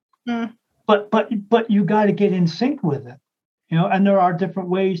time, but you got to get in sync with it, and there are different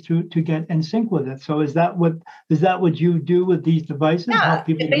ways to get in sync with it. So is that what you do with these devices? Yeah, help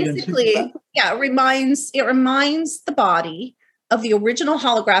people basically, it reminds the body of the original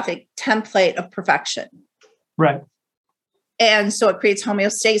holographic template of perfection. Right. And so it creates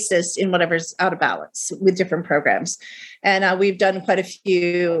homeostasis in whatever's out of balance with different programs. And we've done quite a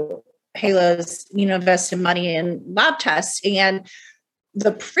few Halos, invested money in lab tests. And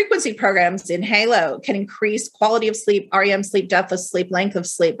the frequency programs in Halo can increase quality of sleep, REM sleep, depth of sleep, length of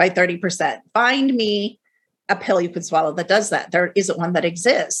sleep by 30%. Find me a pill you can swallow that does that. There isn't one that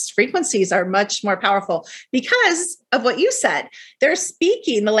exists. Frequencies are much more powerful because of what you said. They're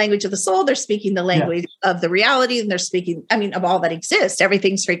speaking the language of the soul. They're speaking the language of the reality. And they're speaking, of all that exists.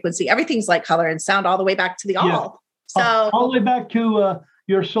 Everything's frequency. Everything's like color and sound all the way back to the all. So all the way back to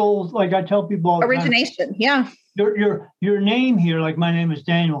your soul's, like I tell people all the origination. time, Yeah. Your name here, like my name is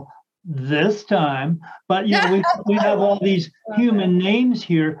Daniel this time, but we have all these human names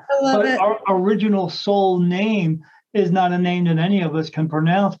here, but our original soul name is not a name that any of us can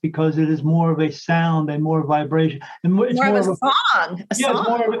pronounce because it is more of a sound and more vibration. And it's more of a song.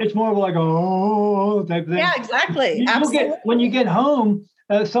 It's more of like a oh type thing. Yeah, exactly. Absolutely. When you get home,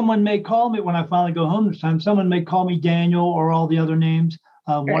 someone may call me when I finally go home this time. Someone may call me Daniel or all the other names.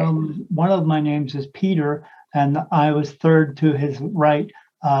 One of my names is Peter, and I was third to his right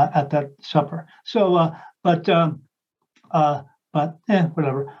at that supper. So, whatever.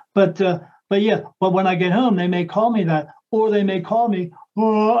 But when I get home, they may call me that, or they may call me,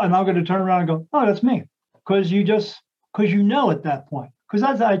 and I'm going to turn around and go, oh, that's me, because you know at that point. Because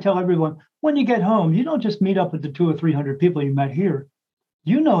as I tell everyone, when you get home, you don't just meet up with the 200 or 300 people you met here.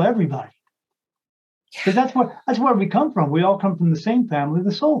 You know everybody. Because that's where we come from. We all come from the same family,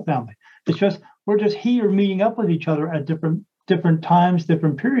 the soul family. It's just we're just here meeting up with each other at different times,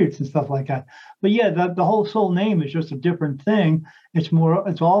 different periods, and stuff like that. But yeah, the whole soul name is just a different thing. It's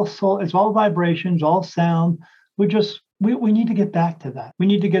all soul. It's all vibrations, all sound. We need to get back to that. We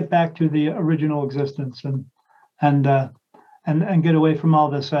need to get back to the original existence and get away from all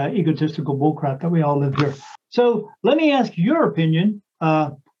this egotistical bullcrap that we all live here. So let me ask your opinion.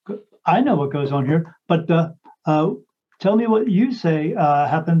 I know what goes on here, but tell me what you say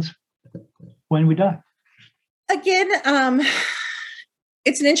happens when we die. Again,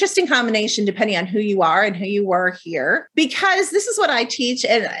 it's an interesting combination depending on who you are and who you were here, because this is what I teach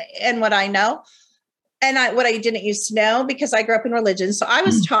and what I know and what I didn't used to know, because I grew up in religion. So I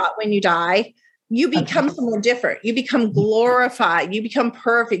was taught when you die, you become someone different. You become glorified. You become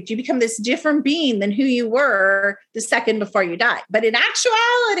perfect. You become this different being than who you were the second before you die. But in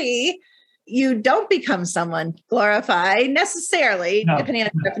actuality, you don't become someone glorified necessarily, depending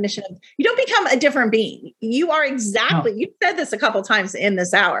on the definition of, you don't become a different being. You are exactly, you said this a couple of times in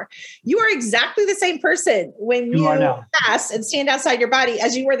this hour, you are exactly the same person when you pass and stand outside your body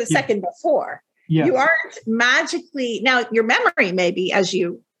as you were the second before. Yeah. You aren't magically, now your memory maybe, as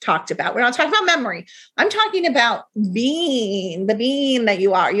you talked about. We're not talking about memory. I'm talking about being, the being that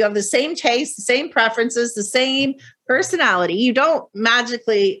you are. You have the same taste, the same preferences, the same personality. You don't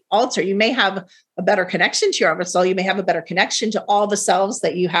magically alter. You may have a better connection to your other soul. You may have a better connection to all the selves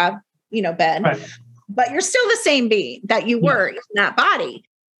that you have, been, but you're still the same being that you were in that body.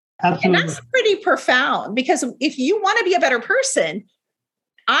 Absolutely. And that's pretty profound, because if you want to be a better person,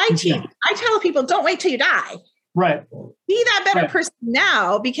 I tell people, don't wait till you die. Right. Be that better person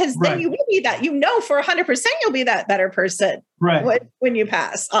now, because then you will be that, for 100% you'll be that better person when you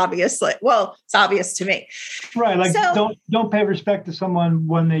pass, obviously. Well, it's obvious to me. Right. Like don't pay respect to someone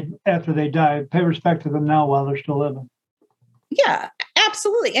after they die. Pay respect to them now while they're still living. Yeah,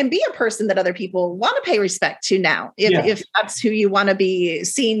 absolutely. And be a person that other people want to pay respect to now, if that's who you want to be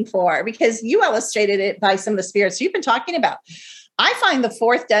seen for, because you illustrated it by some of the spirits you've been talking about. I find the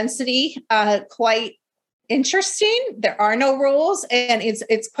fourth density quite interesting. There are no rules, and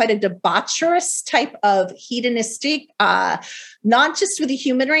it's quite a debaucherous type of hedonistic, not just with the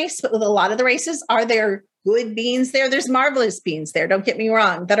human race, but with a lot of the races. Are there good beings there? There's marvelous beings there, don't get me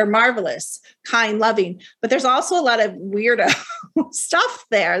wrong, that are marvelous, kind, loving, but there's also a lot of weirdo stuff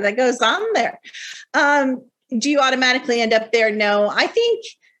there that goes on there. Do you automatically end up there? No. I think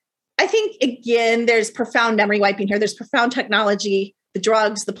again, there's profound memory wiping here. There's profound technology, the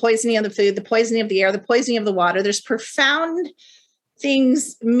drugs, the poisoning of the food, the poisoning of the air, the poisoning of the water. There's profound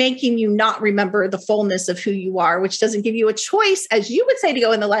things making you not remember the fullness of who you are, which doesn't give you a choice, as you would say, to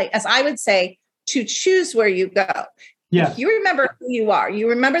go in the light, as I would say, to choose where you go. Yeah. If you remember who you are, you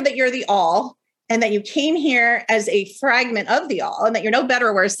remember that you're the all, and that you came here as a fragment of the all, and that you're no better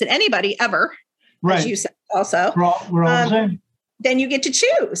or worse than anybody ever, as you said also. We're all the same. Then you get to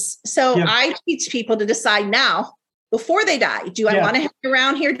choose. So I teach people to decide now, before they die, do I want to hang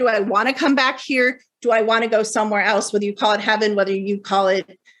around here? Do I want to come back here? Do I want to go somewhere else? Whether you call it heaven, whether you call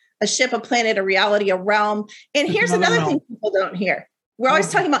it a ship, a planet, a reality, a realm. And here's another thing people don't hear. We're always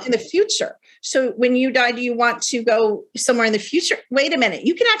talking about in the future. So when you die, do you want to go somewhere in the future? Wait a minute.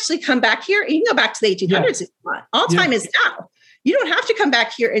 You can actually come back here. You can go back to the 1800s if you want. All time is now. You don't have to come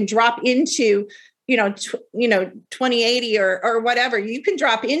back here and drop into 2080 or whatever. You can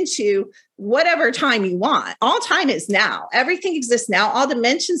drop into whatever time you want. All time is now. Everything exists now. All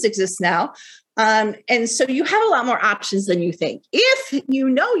dimensions exist now. And so you have a lot more options than you think. If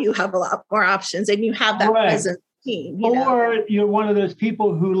you have a lot more options and you have that presence. Or you're one of those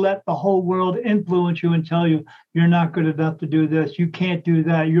people who let the whole world influence you and tell you you're not good enough to do this. You can't do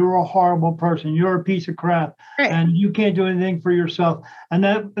that. You're a horrible person. You're a piece of crap, and you can't do anything for yourself. And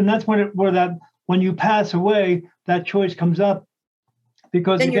that's when you pass away, that choice comes up,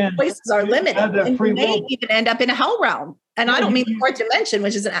 because then your choices are limited. And you may even end up in a hell realm. And I don't mean the fourth dimension,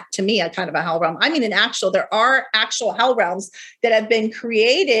 which is to me a kind of a hell realm. I mean, there are actual hell realms that have been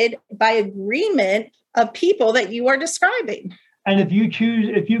created by agreement of people that you are describing. And if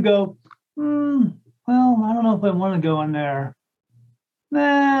you go, well, I don't know if I want to go in there.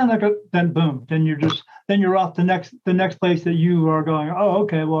 Then boom, then you're off the next place that you are going. Oh,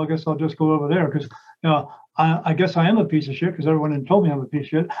 okay. Well, I guess I'll just go over there because I guess I am a piece of shit because everyone had told me I'm a piece of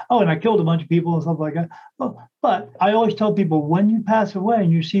shit. Oh, and I killed a bunch of people and stuff like that. But I always tell people when you pass away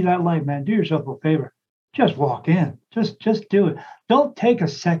and you see that light, man, do yourself a favor. Just walk in. Just do it. Don't take a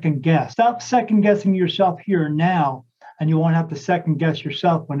second guess. Stop second guessing yourself here now, and you won't have to second guess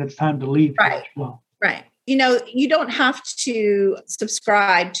yourself when it's time to leave. Right. Well. Right. You don't have to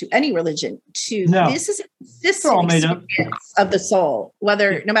subscribe to any religion. This is an experience of the soul,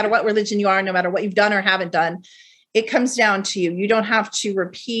 no matter what religion you are, no matter what you've done or haven't done, it comes down to you. You don't have to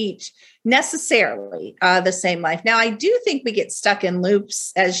repeat necessarily the same life. Now, I do think we get stuck in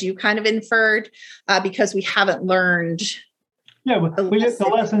loops, as you kind of inferred, because we haven't learned. Yeah, the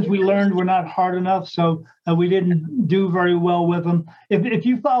lessons we learned were not hard enough, so we didn't do very well with them. If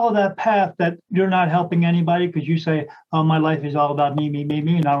you follow that path that you're not helping anybody because you say, oh, my life is all about me,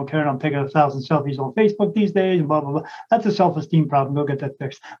 and I don't care, and I'm taking 1,000 selfies on Facebook these days, and blah, blah, blah. That's a self-esteem problem. Go get that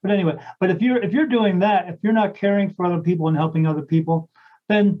fixed. But anyway, if you're doing that, if you're not caring for other people and helping other people,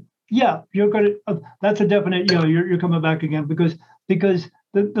 then yeah, you're going to, that's a definite, you're coming back again because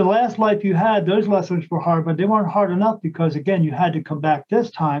the last life you had, those lessons were hard, but they weren't hard enough because, again, you had to come back this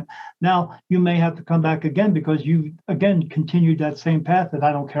time. Now you may have to come back again because you, again, continued that same path that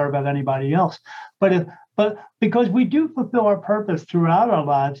I don't care about anybody else. But because we do fulfill our purpose throughout our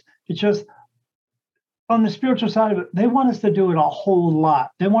lives, it's just on the spiritual side of it, they want us to do it a whole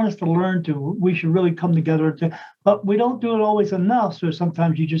lot. They want us to learn we should really come together, but we don't do it always enough. So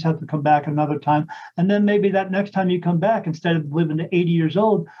sometimes you just have to come back another time. And then maybe that next time you come back, instead of living to 80 years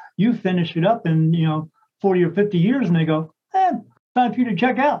old, you finish it up in, 40 or 50 years and they go, time for you to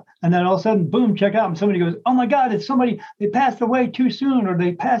check out. And then all of a sudden, boom, check out. And somebody goes, oh my God, they passed away too soon or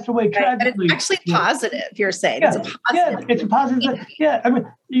they passed away tragically. But it's actually positive, you're saying. Yeah, it's a positive. Yeah, it's a positive. Yeah, I mean,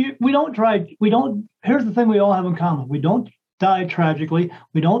 here's the thing we all have in common. We don't die tragically.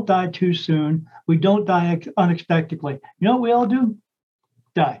 We don't die too soon. We don't die unexpectedly. You know what we all do?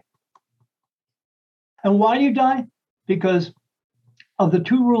 Die. And why do you die? Because of the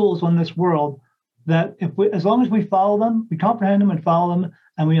two rules on this world that as long as we follow them, we comprehend them and follow them,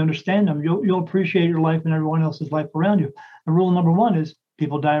 and we understand them, you'll appreciate your life and everyone else's life around you. And rule number one is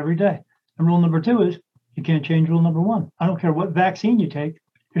people die every day. And rule number two is you can't change rule number one. I don't care what vaccine you take,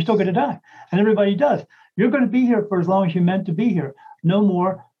 you're still going to die. And everybody does. You're going to be here for as long as you're meant to be here. No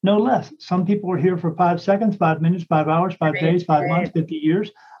more, no less. Some people are here for 5 seconds, 5 minutes, 5 hours, 5 days, 5 months, 50 years,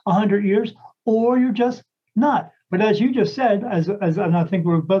 100 years, or you're just not. But as you just said, as and I think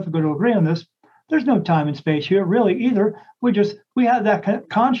we're both going to agree on this, there's no time and space here really either. We have that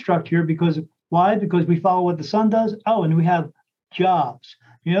construct here because why? Because we follow what the sun does. Oh, and we have jobs,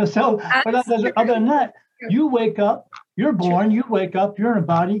 so, but other than that, you wake up, you're born, you wake up, you're in a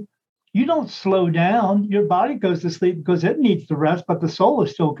body. You don't slow down. Your body goes to sleep because it needs the rest, but the soul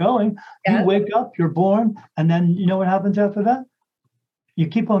is still going. Yeah. You wake up, you're born. And then you know what happens after that? You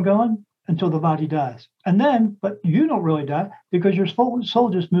keep on going until the body dies. And then, but you don't really die because your soul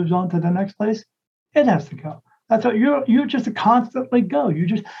just moves on to the next place. It has to go. That's how you just constantly go. You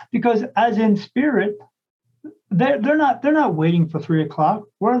just, because as in spirit, they're not waiting for 3 o'clock.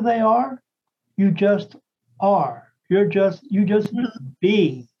 Where they are, you just are. You just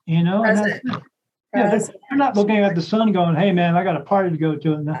be, Present. Yeah, you're not looking at the sun going, hey man, I got a party to go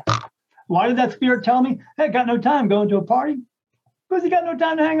to. And why did that spirit tell me, hey, I got no time going to a party? Because he got no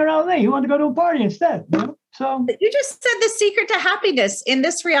time to hang around with me. He wanted to go to a party instead. So you just said the secret to happiness in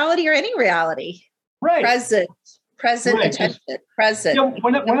this reality or any reality. Right. Present right. Attention, present.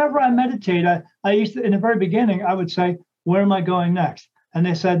 Whenever I meditate, I used to, in the very beginning, I would say, where am I going next? And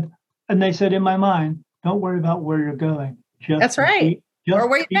they said in my mind, don't worry about where you're going. That's right. Or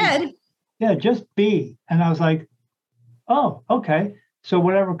where you're headed. Yeah, just be. And I was like, oh, okay. So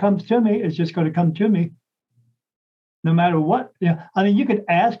whatever comes to me is just going to come to me. No matter what. Yeah. I mean, you could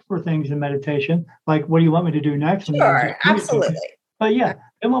ask for things in meditation, like, what do you want me to do next? Sure, absolutely. But yeah,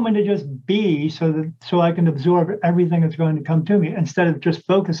 they want me to just be so I can absorb everything that's going to come to me instead of just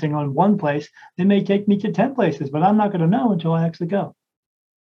focusing on one place. They may take me to 10 places, but I'm not going to know until I actually go.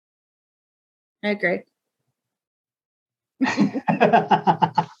 I agree.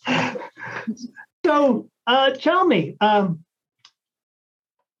 So tell me,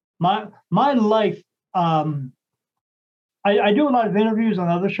 my life, I do a lot of interviews on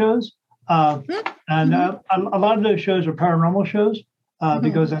other shows. And a lot of those shows are paranormal shows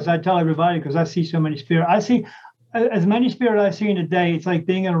because, as I tell everybody, because I see so many spirits, I see as many spirits I see in a day. It's like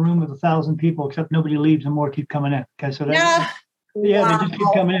being in a room with 1,000 people, except nobody leaves and more keep coming in. Okay, so Yeah. they just keep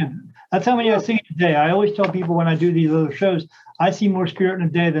coming in. That's how many I see in a day. I always tell people when I do these other shows, I see more spirit in a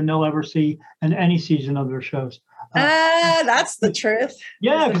day than they'll ever see in any season of their shows. That's the truth.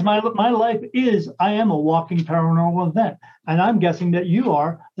 Yeah, because my life is, I am a walking paranormal event. And I'm guessing that you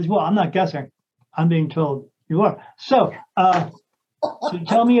are as well. I'm not guessing. I'm being told you are. So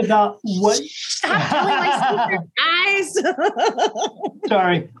tell me about what. Eyes.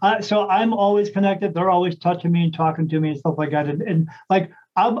 Sorry. So I'm always connected. They're always touching me and talking to me and stuff like that. And like,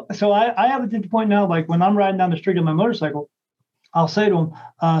 I have it to the point now, like when I'm riding down the street on my motorcycle, I'll say to them,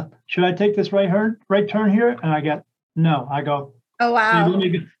 should I take this right turn here? And I get, no. I go, oh, wow.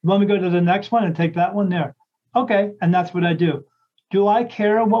 You want me to go to the next one and take that one there? Okay. And that's what I do. Do I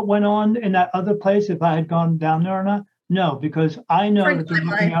care what went on in that other place if I had gone down there or not? No, because I know that they're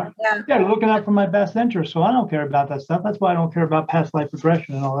looking out. Yeah, they're looking out for my best interest. So I don't care about that stuff. That's why I don't care about past life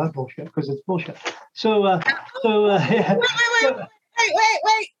regression and all that bullshit, because it's bullshit. Wait.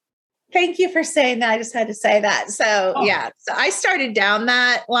 Thank you for saying that. I just had to say that. So so I started down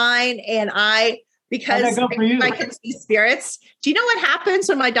that line, and because I can see spirits. Do you know what happens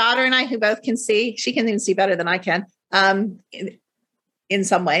when my daughter and I, who both can see, she can even see better than I can, in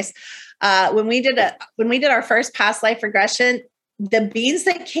some ways. When we did our first past life regression, the beings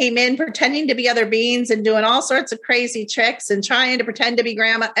that came in pretending to be other beings and doing all sorts of crazy tricks and trying to pretend to be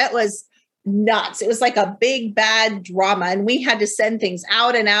grandma, it was nuts. It was like a big bad drama, and we had to send things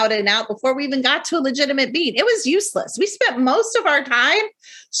out and out and out before we even got to a legitimate being. It was useless. We spent most of our time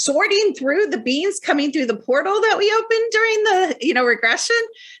sorting through the beings coming through the portal that we opened during the regression.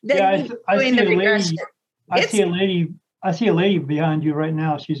 I see a lady behind you right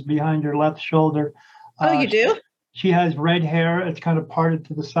now. She's behind your left shoulder. Oh, you do? She has red hair. It's kind of parted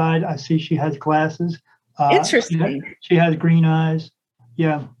to the side. I see she has glasses. Interesting. She has green eyes.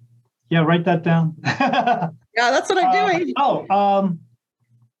 Yeah. Yeah, write that down. Yeah, that's what I'm doing.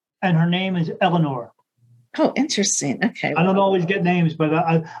 And her name is Eleanor. Oh, interesting. Okay. I don't always get names, but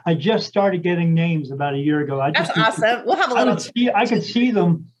I just started getting names about a year ago. That's awesome. We'll have a little. I could see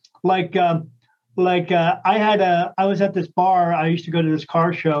them I was at this bar. I used to go to this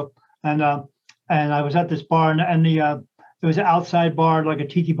car show, and I was at this bar, and it was an outside bar, like a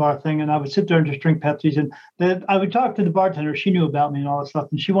tiki bar thing, and I would sit there and just drink Pepsis. And I would talk to the bartender. She knew about me and all that stuff,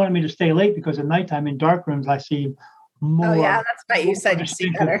 and she wanted me to stay late because at nighttime in dark rooms I see more. Oh yeah, that's right. You said you see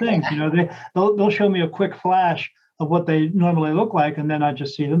better things. They'll show me a quick flash of what they normally look like, and then I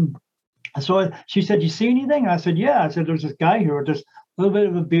just see them. So she said, "You see anything?" And I said, "Yeah." I said, "There's this guy here with just a little bit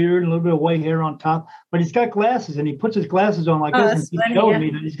of a beard and a little bit of white hair on top, but he's got glasses, and he puts his glasses on like this, and he's showing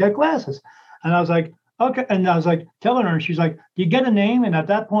me that he's got glasses." And I was like, okay. And I was like telling her, and she's like, "Do you get a name?" And at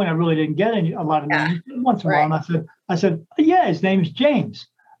that point, I really didn't get a lot of names. Once in a while, and I said, "Yeah, his name's James."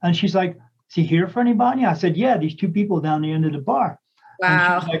 And she's like, "Is he here for anybody?" I said, "Yeah, these two people down the end of the bar."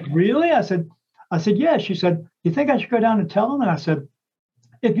 Wow. And she's like, "Really?" I said, "Yeah." She said, "You think I should go down and tell them?" And I said,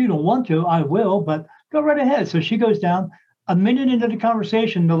 "If you don't want to, I will, but go right ahead." So she goes down. A minute into the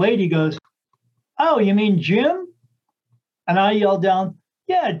conversation, the lady goes, "Oh, you mean Jim?" And I yelled down,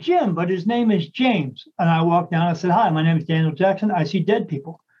 "Yeah, Jim, but his name is James." And I walked down. I said, "Hi, my name is Daniel Jackson. I see dead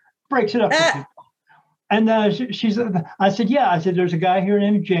people." Breaks it up for people. And she said, I said, "Yeah." I said, "There's a guy here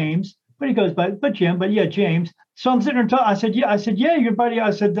named James." But he goes, but Jim, but yeah, James. So I'm sitting there and talking. I said, "Yeah, your buddy." I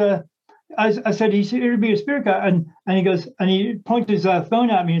said, "He's here to be a spirit guy." And he goes, and he points his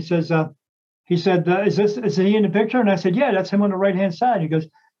phone at me and says, is he in the picture? And I said, "Yeah, that's him on the right-hand side." He goes,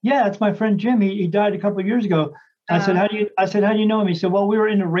 "Yeah, that's my friend Jim. He died a couple of years ago." I said, "How do you know him?" He said, "Well, we were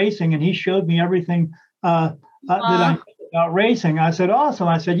into racing, and he showed me everything that I know about racing." I said, "Awesome."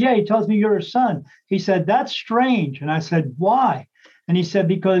 I said, "Yeah, he tells me you're his son." He said, "That's strange." And I said, "Why?" And he said,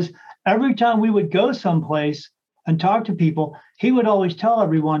 "Because every time we would go someplace and talk to people, he would always tell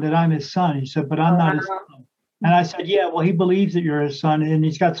everyone that I'm his son." He said, "But I'm not his son." And I said, "Yeah, well, he believes that you're his son, and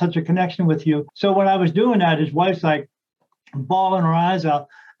he's got such a connection with you." So when I was doing that, his wife's like bawling her eyes out.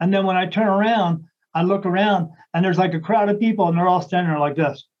 And then when I turn around, I look around, and there's like a crowd of people, and they're all standing there like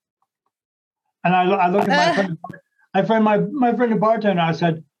this. And I look at my friend, my friend the bartender. I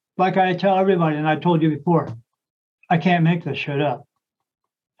said, like I tell everybody, and I told you before, I can't make this shit up.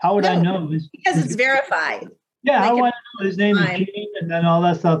 How would I know? Because it's verified. Yeah, how do I know his name is Gene and then all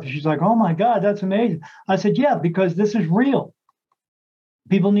that stuff? She's like, "Oh my God, that's amazing." I said, "Yeah, because this is real.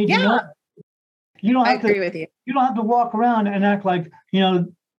 People need to know." You don't have I agree with you. You don't have to walk around and act like,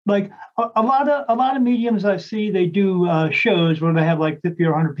 like a lot of mediums I see, they do shows where they have like 50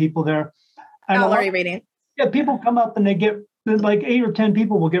 or 100 people there, And Gallery reading. Yeah, people come up and they get like 8 or 10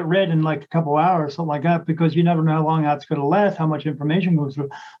 people will get read in like a couple hours, something like that, because you never know how long that's going to last, how much information goes through.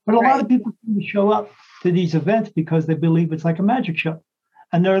 But a lot of people show up to these events because they believe it's like a magic show,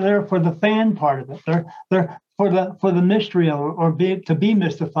 and they're there for the fan part of it. They're for the mystery of it, or to be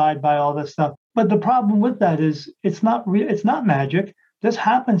mystified by all this stuff. But the problem with that is it's not real. It's not magic. This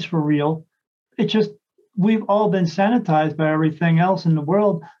happens for real. It's just we've all been sanitized by everything else in the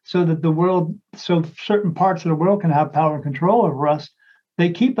world, so certain parts of the world can have power and control over us. They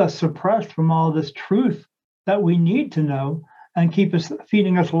keep us suppressed from all this truth that we need to know, and keep us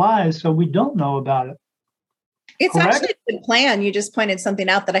feeding us lies so we don't know about it. It's Correct? Actually a good plan. You just pointed something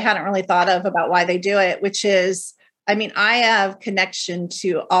out that I hadn't really thought of about why they do it, which is, I mean, I have connection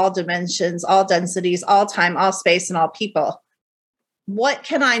to all dimensions, all densities, all time, all space, and all people. What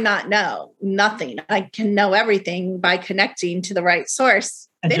can I not know? Nothing. I can know everything by connecting to the right source.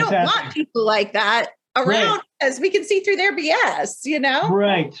 And they don't want people like that around, as we can see through their BS, you know?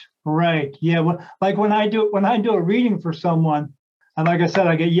 Right. Yeah. Well, like when I do a reading for someone, and like I said,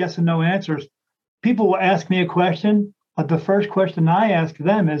 I get yes and no answers. People will ask me a question, but the first question I ask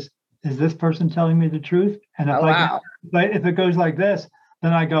them is this person telling me the truth? And if it goes like this,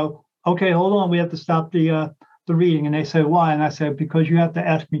 then I go, okay, hold on, we have to stop the reading. And they say, why? And I say, because you have to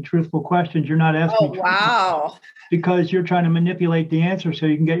ask me truthful questions. You're not asking me because you're trying to manipulate the answer so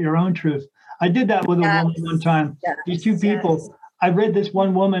you can get your own truth. I did that with a woman one time. These two people, I read this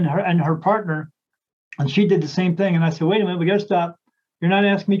one woman and her partner, and she did the same thing. And I said, wait a minute, we got to stop. You're not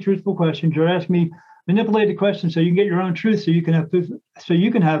asking me truthful questions. You're asking me manipulated questions so you can get your own truth, so you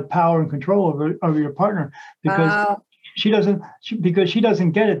can have power and control over your partner, because she doesn't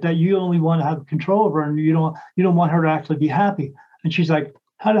get it that you only want to have control over her, and you don't want her to actually be happy. And she's like,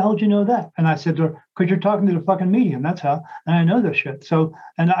 how the hell did you know that? And I said to her, because you're talking to the fucking medium. That's how. And I know this shit. So,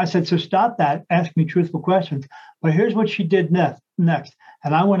 and I said, so stop that. Ask me truthful questions. But here's what she did next.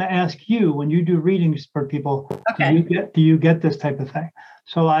 And I want to ask you, when you do readings for people, do you get this type of thing?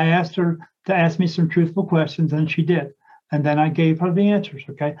 So I asked her to ask me some truthful questions, and she did. And then I gave her the answers,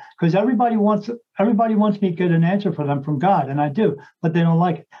 okay? Because everybody wants me to get an answer for them from God, and I do, but they don't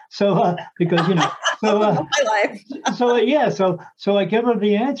like it. So because my life. So I give her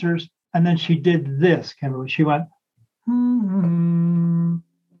the answers, and then she did this, Kimberly. She went, and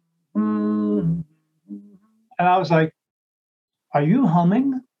I was like, are you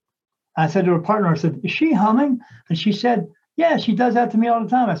humming? I said to her partner, I said, is she humming? And she said, yeah, she does that to me all the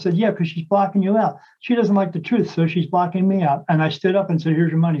time. I said, yeah, because she's blocking you out. She doesn't like the truth, so she's blocking me out. And I stood up and said,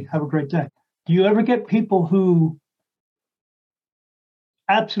 here's your money. Have a great day. Do you ever get people who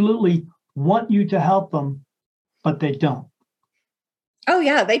absolutely want you to help them, but they don't? Oh,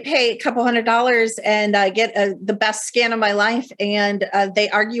 yeah. They pay a couple $100 and get the best scan of my life. And they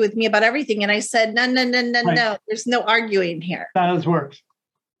argue with me about everything. And I said, no. There's no arguing here. That works.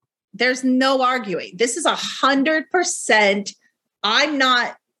 There's no arguing. This is 100%. I'm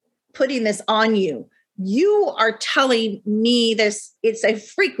not putting this on you. You are telling me this. It's a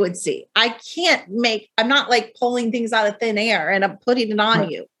frequency. I'm not like pulling things out of thin air and I'm putting it on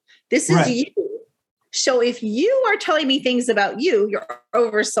you. This is you. So if you are telling me things about you, your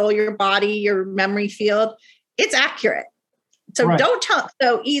oversoul, your body, your memory field, it's accurate. So don't tell.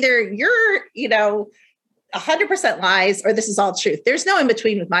 So either you're, 100% lies, or this is all truth. There's no in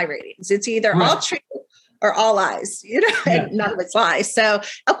between with my ratings. It's either all truth or all lies, and none of it's lies. So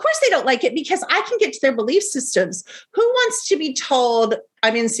of course they don't like it, because I can get to their belief systems. Who wants to be told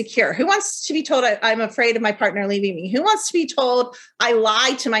I'm insecure? Who wants to be told I'm afraid of my partner leaving me? Who wants to be told I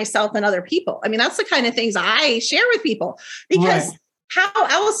lie to myself and other people? I mean, that's the kind of things I share with people, because how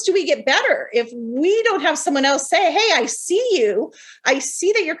else do we get better if we don't have someone else say, hey, I see you. I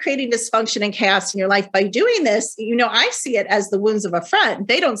see that you're creating dysfunction and chaos in your life by doing this. I see it as the wounds of a friend.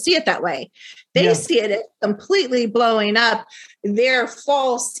 They don't see it that way. They see it as completely blowing up their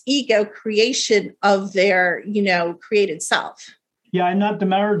false ego creation of their, created self. Yeah, I'm not the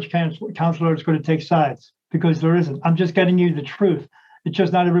marriage counselor that's going to take sides, because there isn't. I'm just getting you the truth. It's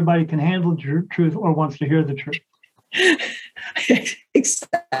just not everybody can handle the truth or wants to hear the truth.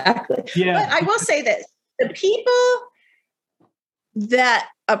 Exactly. Yeah. But I will say this, the people that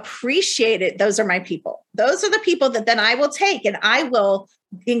appreciate it, those are my people. Those are the people that then I will take, and I will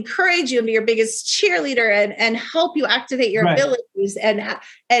encourage you and be your biggest cheerleader and help you activate your abilities and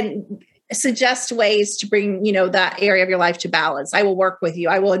suggest ways to bring, that area of your life to balance. I will work with you.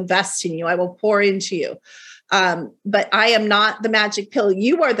 I will invest in you. I will pour into you. But I am not the magic pill.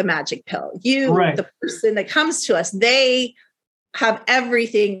 You are the magic pill. You, the person that comes to us, they have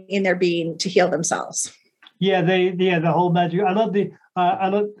everything in their being to heal themselves. Yeah, the whole magic. I love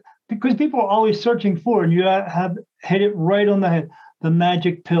because people are always searching for, and you have hit it right on the head, the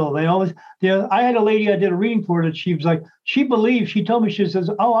magic pill. They always, I had a lady I did a reading for that she was like, she told me, she says,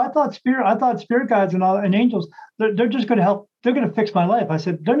 oh, I thought spirit guides and angels, they're just going to help. They're going to fix my life. I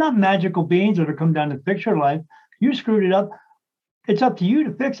said, they're not magical beings that are come down to fix your life. You screwed it up. It's up to you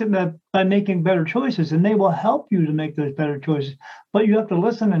to fix it by making better choices, and they will help you to make those better choices. But you have to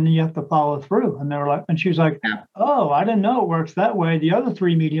listen, and you have to follow through. And they were like, and she was like, oh, I didn't know it works that way. The other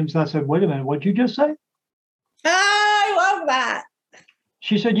 3 mediums, I said, wait a minute, what'd you just say? I love that.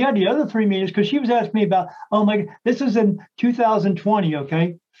 She said, yeah, the other 3 mediums, because she was asking me about, oh my, this is in 2020,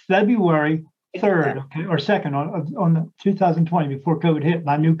 okay, February 3rd, okay, or 2nd on the 2020, before COVID hit. And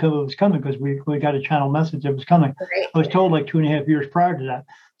I knew COVID was coming because we got a channel message that was coming. Right. I was told like 2.5 years prior to that.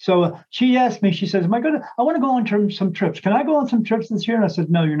 So she asked me, she says, I want to go on some trips. Can I go on some trips this year? And I said,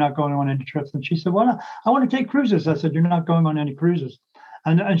 no, you're not going on any trips. And she said, well, I want to take cruises. I said, you're not going on any cruises.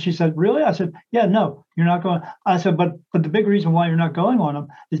 And she said, really? I said, yeah, no, you're not going. I said, but the big reason why you're not going on them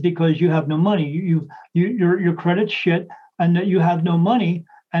is because you have no money. Your credit's shit, and that you have no money.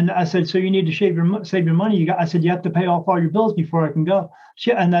 And I said, so you need to save your money. I said, you have to pay off all your bills before I can go.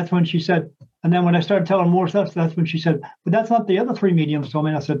 And that's when she said, and then when I started telling more stuff, that's when she said, but that's not the other 3 mediums told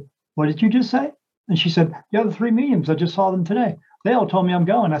me. And I said, what did you just say? And she said, the other 3 mediums, I just saw them today. They all told me I'm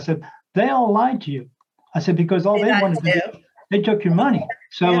going. I said, they all lied to you. I said, because all they wanted to do, they took your money.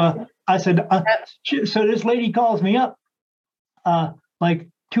 So I said, so this lady calls me up like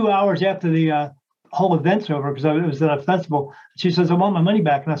 2 hours after the whole event's over, because it was at a festival. She says, I want my money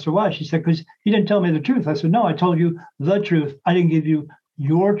back. And I said, why? She said, because you didn't tell me the truth. I said, no, I told you the truth. I didn't give you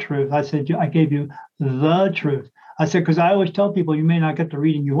your truth. I said, I gave you the truth. I said, because I always tell people, you may not get the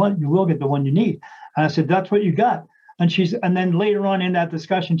reading you want, you will get the one you need. And I said, that's what you got. And then later on in that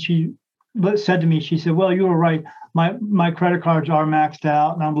discussion, she said to me, she said, well, you were right. My credit cards are maxed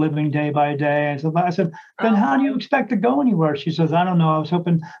out and I'm living day by day. And so I said, then how do you expect to go anywhere? She says, I don't know. I was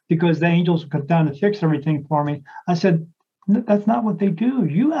hoping because the angels would come down to fix everything for me. I said, that's not what they do.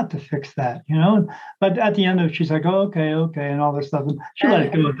 You have to fix that, But at the end of it, she's like, oh, okay. And all this stuff. And she let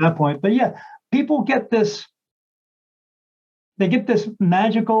it go at that point. But yeah, people get this. They get this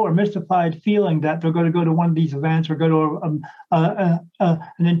magical or mystified feeling that they're going to go to one of these events or go to an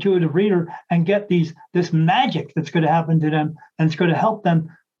intuitive reader and get this magic that's going to happen to them and it's going to help them.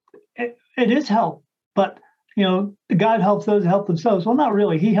 It is help, but God helps those who help themselves. Well, not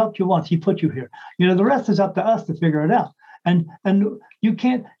really. He helped you once. He put you here. The rest is up to us to figure it out. And you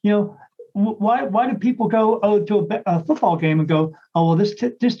can't. Why do people go to a football game and go, oh, well,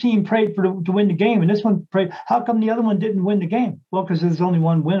 this team prayed to win the game and this one prayed. How come the other one didn't win the game? Well, because there's only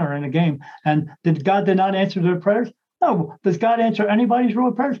one winner in a game. And God did not answer their prayers? No. Does God answer anybody's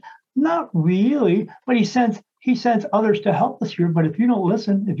real prayers? Not really. But he sends others to help us here. But if you don't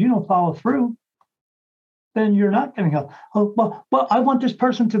listen, if you don't follow through, then you're not getting help. Oh, well, I want this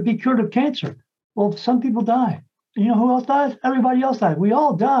person to be cured of cancer. Well, some people die. You know who else dies? Everybody else dies. We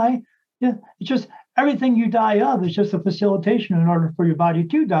all die. Yeah, it's just everything you die of is just a facilitation in order for your body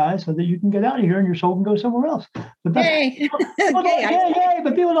to die so that you can get out of here and your soul can go somewhere else. But yay.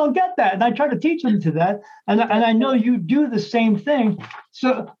 But people don't get that. And I try to teach them to that. And I know you do the same thing.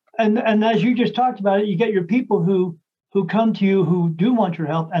 So, and as you just talked about it, you get your people who come to you who do want your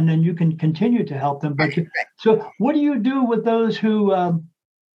help, and then you can continue to help them. But so what do you do with those who are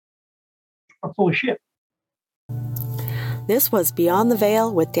full of shit? This was Beyond the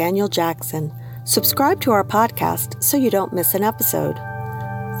Veil with Daniel Jackson. Subscribe to our podcast so you don't miss an episode.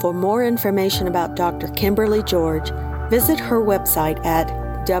 For more information about Dr. Kimberly George, visit her website at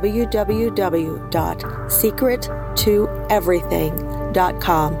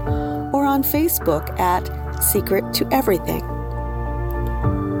www.secrettoeverything.com or on Facebook at Secret to Everything.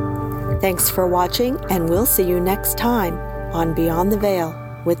 Thanks for watching, and we'll see you next time on Beyond the Veil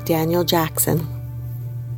with Daniel Jackson.